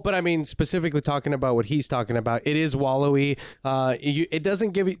 Oh, well, but I mean, specifically talking about what he's talking about, it is wallowy. It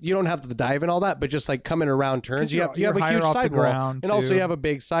doesn't give you don't have the dive and all that, but just like coming around turns, you have a huge sidewall. And also you have a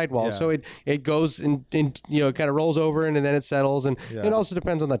big sidewall, so it goes and it kind of rolls over and then it settles, and it also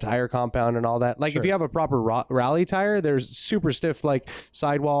depends on the tire compound and all that. Like if you have a proper rally tire, there's super stiff like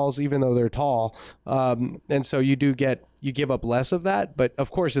sidewalls, even though they're tall, and so you give up less of that, but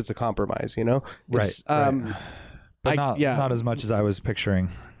of course it's a compromise, Right. But not as much as I was picturing.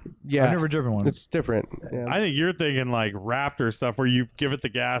 Yeah, I've never driven one. It's different. Yeah. I think you're thinking like Raptor stuff where you give it the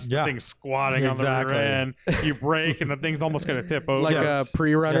gas, the thing's squatting on the rear end, you brake, and the thing's almost going to tip over. Like a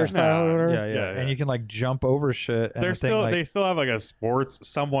pre-runner style. Yeah. And you can like jump over shit. And they still have like a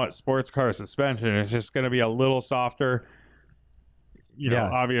somewhat sports car suspension. It's just going to be a little softer,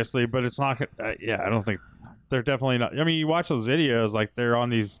 obviously, but it's not. I don't think they're definitely not. I mean, you watch those videos, like they're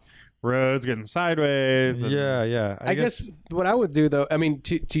on these roads getting sideways. And, I guess what I would do though, I mean,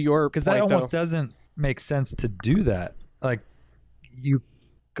 to your because that almost doesn't make sense to do that. Like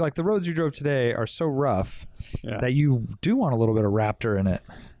the roads you drove today are so rough that you do want a little bit of Raptor in it.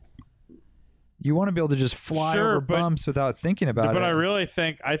 You want to be able to just fly over bumps without thinking about it. But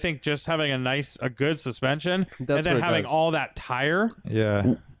I think just having a good suspension and then having all that tire.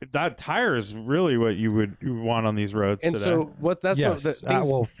 Yeah. That tire is really what you would want on these roads and today.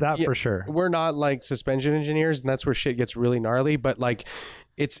 So for sure. We're not like suspension engineers, and that's where shit gets really gnarly. But like,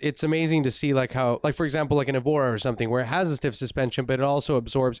 it's amazing to see like how, like for example, like an Evora or something where it has a stiff suspension, but it also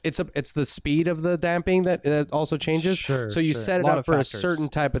absorbs. It's the speed of the damping that also changes. Sure. So you set it up for a certain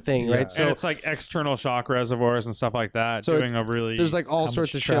type of thing, right? So and it's like external shock reservoirs and stuff like that. So there's like all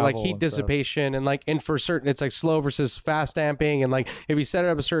sorts of shit, like heat dissipation and for certain, it's like slow versus fast damping, and like if you set it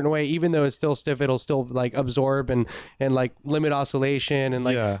up a certain way, even though it's still stiff, it'll still like absorb and like limit oscillation and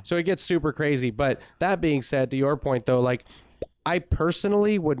like so it gets super crazy. But that being said, to your point though, like I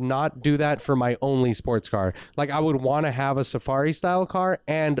personally would not do that for my only sports car. Like I would want to have a safari style car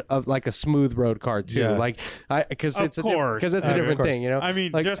and like a smooth road car too. Like because it's a different thing, I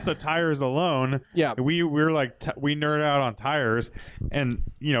mean, like, just the tires alone. Yeah, we're like we nerd out on tires, and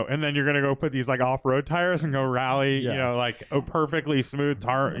and then you're gonna go put these like off road tires and go rally, like a perfectly smooth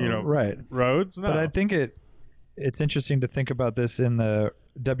roads. No. But I think it's interesting to think about this in the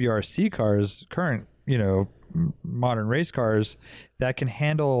WRC cars, current modern race cars that can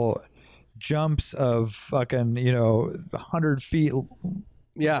handle jumps of fucking 100 feet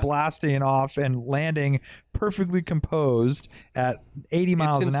blasting off and landing perfectly composed at 80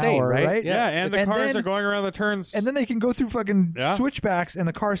 miles an hour, right? Yeah, and the cars are going around the turns. And then they can go through fucking switchbacks and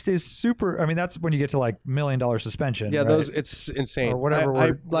the car stays super. I mean, that's when you get to like $1 million suspension. Yeah, right? it's insane. Or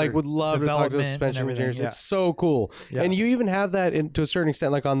whatever. I would love to talk to suspension engineers. Yeah. It's so cool. Yeah. And you even have that to a certain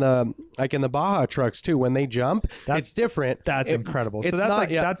extent, like in the Baja trucks too, when they jump, it's different. That's incredible. So that's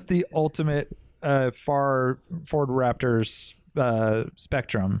that's the ultimate Ford Raptors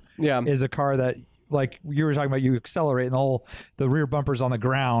spectrum. Is a car that, like you were talking about, you accelerate and the rear bumper's on the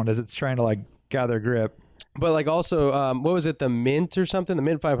ground as it's trying to like gather grip. But like also, what was it? The Mint or something? The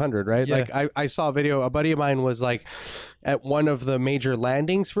Mint 500, right? Yeah. Like I saw a video. A buddy of mine was like at one of the major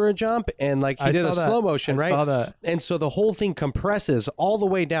landings for a jump, and like he did a slow motion, right? I saw that. And so the whole thing compresses all the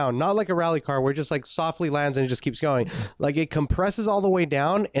way down, not like a rally car where it just like softly lands and it just keeps going. Like it compresses all the way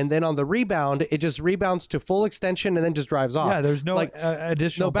down, and then on the rebound, it just rebounds to full extension and then just drives off. Yeah, there's no like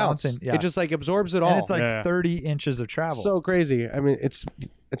additional bounce. bouncing. Yeah. It just like absorbs it all. And it's like 30 inches of travel. So crazy. I mean, it's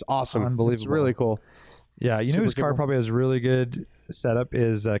awesome. Unbelievable. It's really cool. Yeah, you know whose car probably has really good setup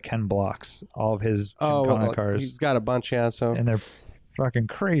is Ken Block's. All of his Gymkhana cars. He's got a bunch, yeah. So and they're fucking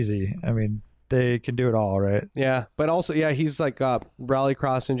crazy. I mean, they can do it all, right? Yeah, but also, he's like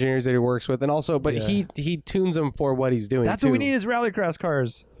rallycross engineers that he works with, and also, but he tunes them for what he's doing. That's what we need is rallycross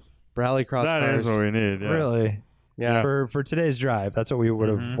cars. Rallycross cars. That is what we need. Yeah. Really? Yeah. For today's drive, that's what we would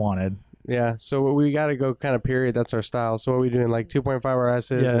have wanted. Yeah, so we got to go kind of period. That's our style. So what are we doing? Like 2.5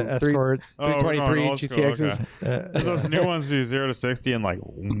 RSs, and Escorts, 323 GTXs. Okay. Those new ones do 0 to 60 in like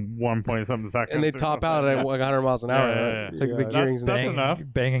 1.7 seconds, and they top out at 100 miles an hour. Yeah. It's like the gearing's that's enough.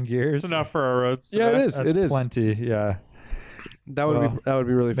 Banging gears. It's enough for our roads. Yeah, today. it is. That's it is plenty. Yeah, that would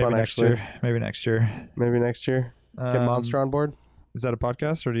be really fun. Maybe next year. Maybe next year. Get Monster on board. Is that a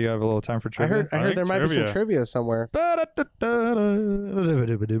podcast, or do you have a little time for trivia? I heard there might be some trivia somewhere.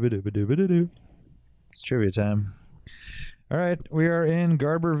 It's trivia time. All right, we are in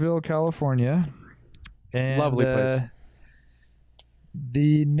Garberville, California. And, Lovely place.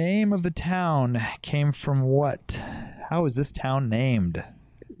 The name of the town came from what? How is this town named?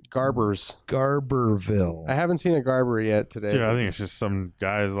 Garbers. Garberville. I haven't seen a Garber yet today. Dude, I think it's just some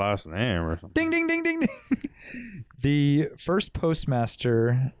guy's last name or something. Ding, ding, ding, ding, ding. The first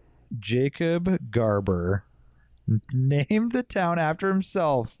postmaster, Jacob Garber, named the town after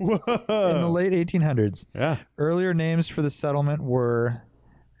himself in the late 1800s. Yeah. Earlier names for the settlement were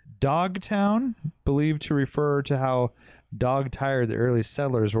Dogtown, believed to refer to how dog-tired the early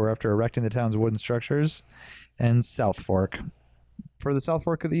settlers were after erecting the town's wooden structures, and South Fork, for the South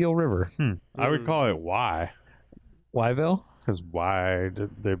Fork of the Eel River. I would call it Y. Wyville? Because why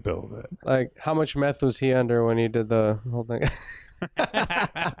did they build it? Like, how much meth was he under when he did the whole thing?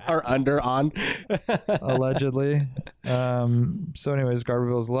 Or on? Allegedly. So anyways,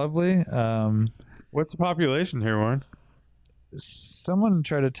 Garberville's lovely. What's the population here, Warren? Someone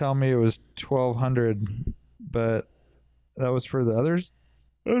tried to tell me it was 1,200, but that was for the others.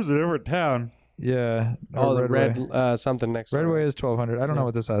 It was a different town. Yeah. Oh, the Redway. red something next. Redway is 1,200. I don't know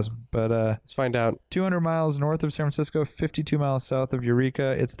what this has, but Let's find out. 200 miles north of San Francisco, 52 miles south of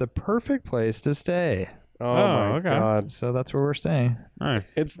Eureka. It's the perfect place to stay. Oh my okay. God! So that's where we're staying.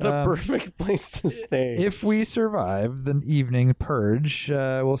 Nice. It's the perfect place to stay. If we survive the evening purge,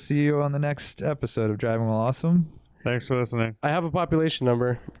 we'll see you on the next episode of Driving While Awesome. Thanks for listening. I have a population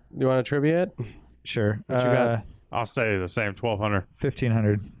number. You want to trivia it? Sure. What you got? I'll say the same, 1,200.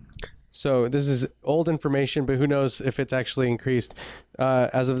 1,500. So this is old information, but who knows if it's actually increased.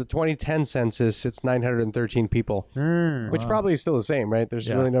 As of the 2010 census, it's 913 people, which probably is still the same, right? There's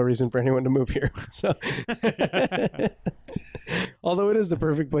really no reason for anyone to move here. So, although it is the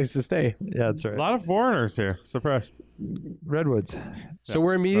perfect place to stay. Yeah, that's A right. lot of foreigners here. Surprised. Redwoods So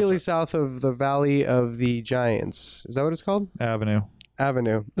we're immediately south of the Valley of the Giants. Is that what it's called? Avenue.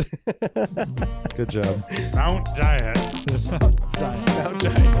 Avenue. Good job. Mount Giant. Mount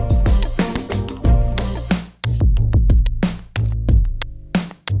Giant.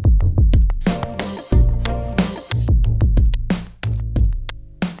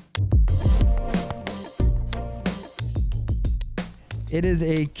 It is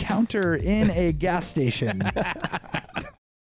a counter in a gas station.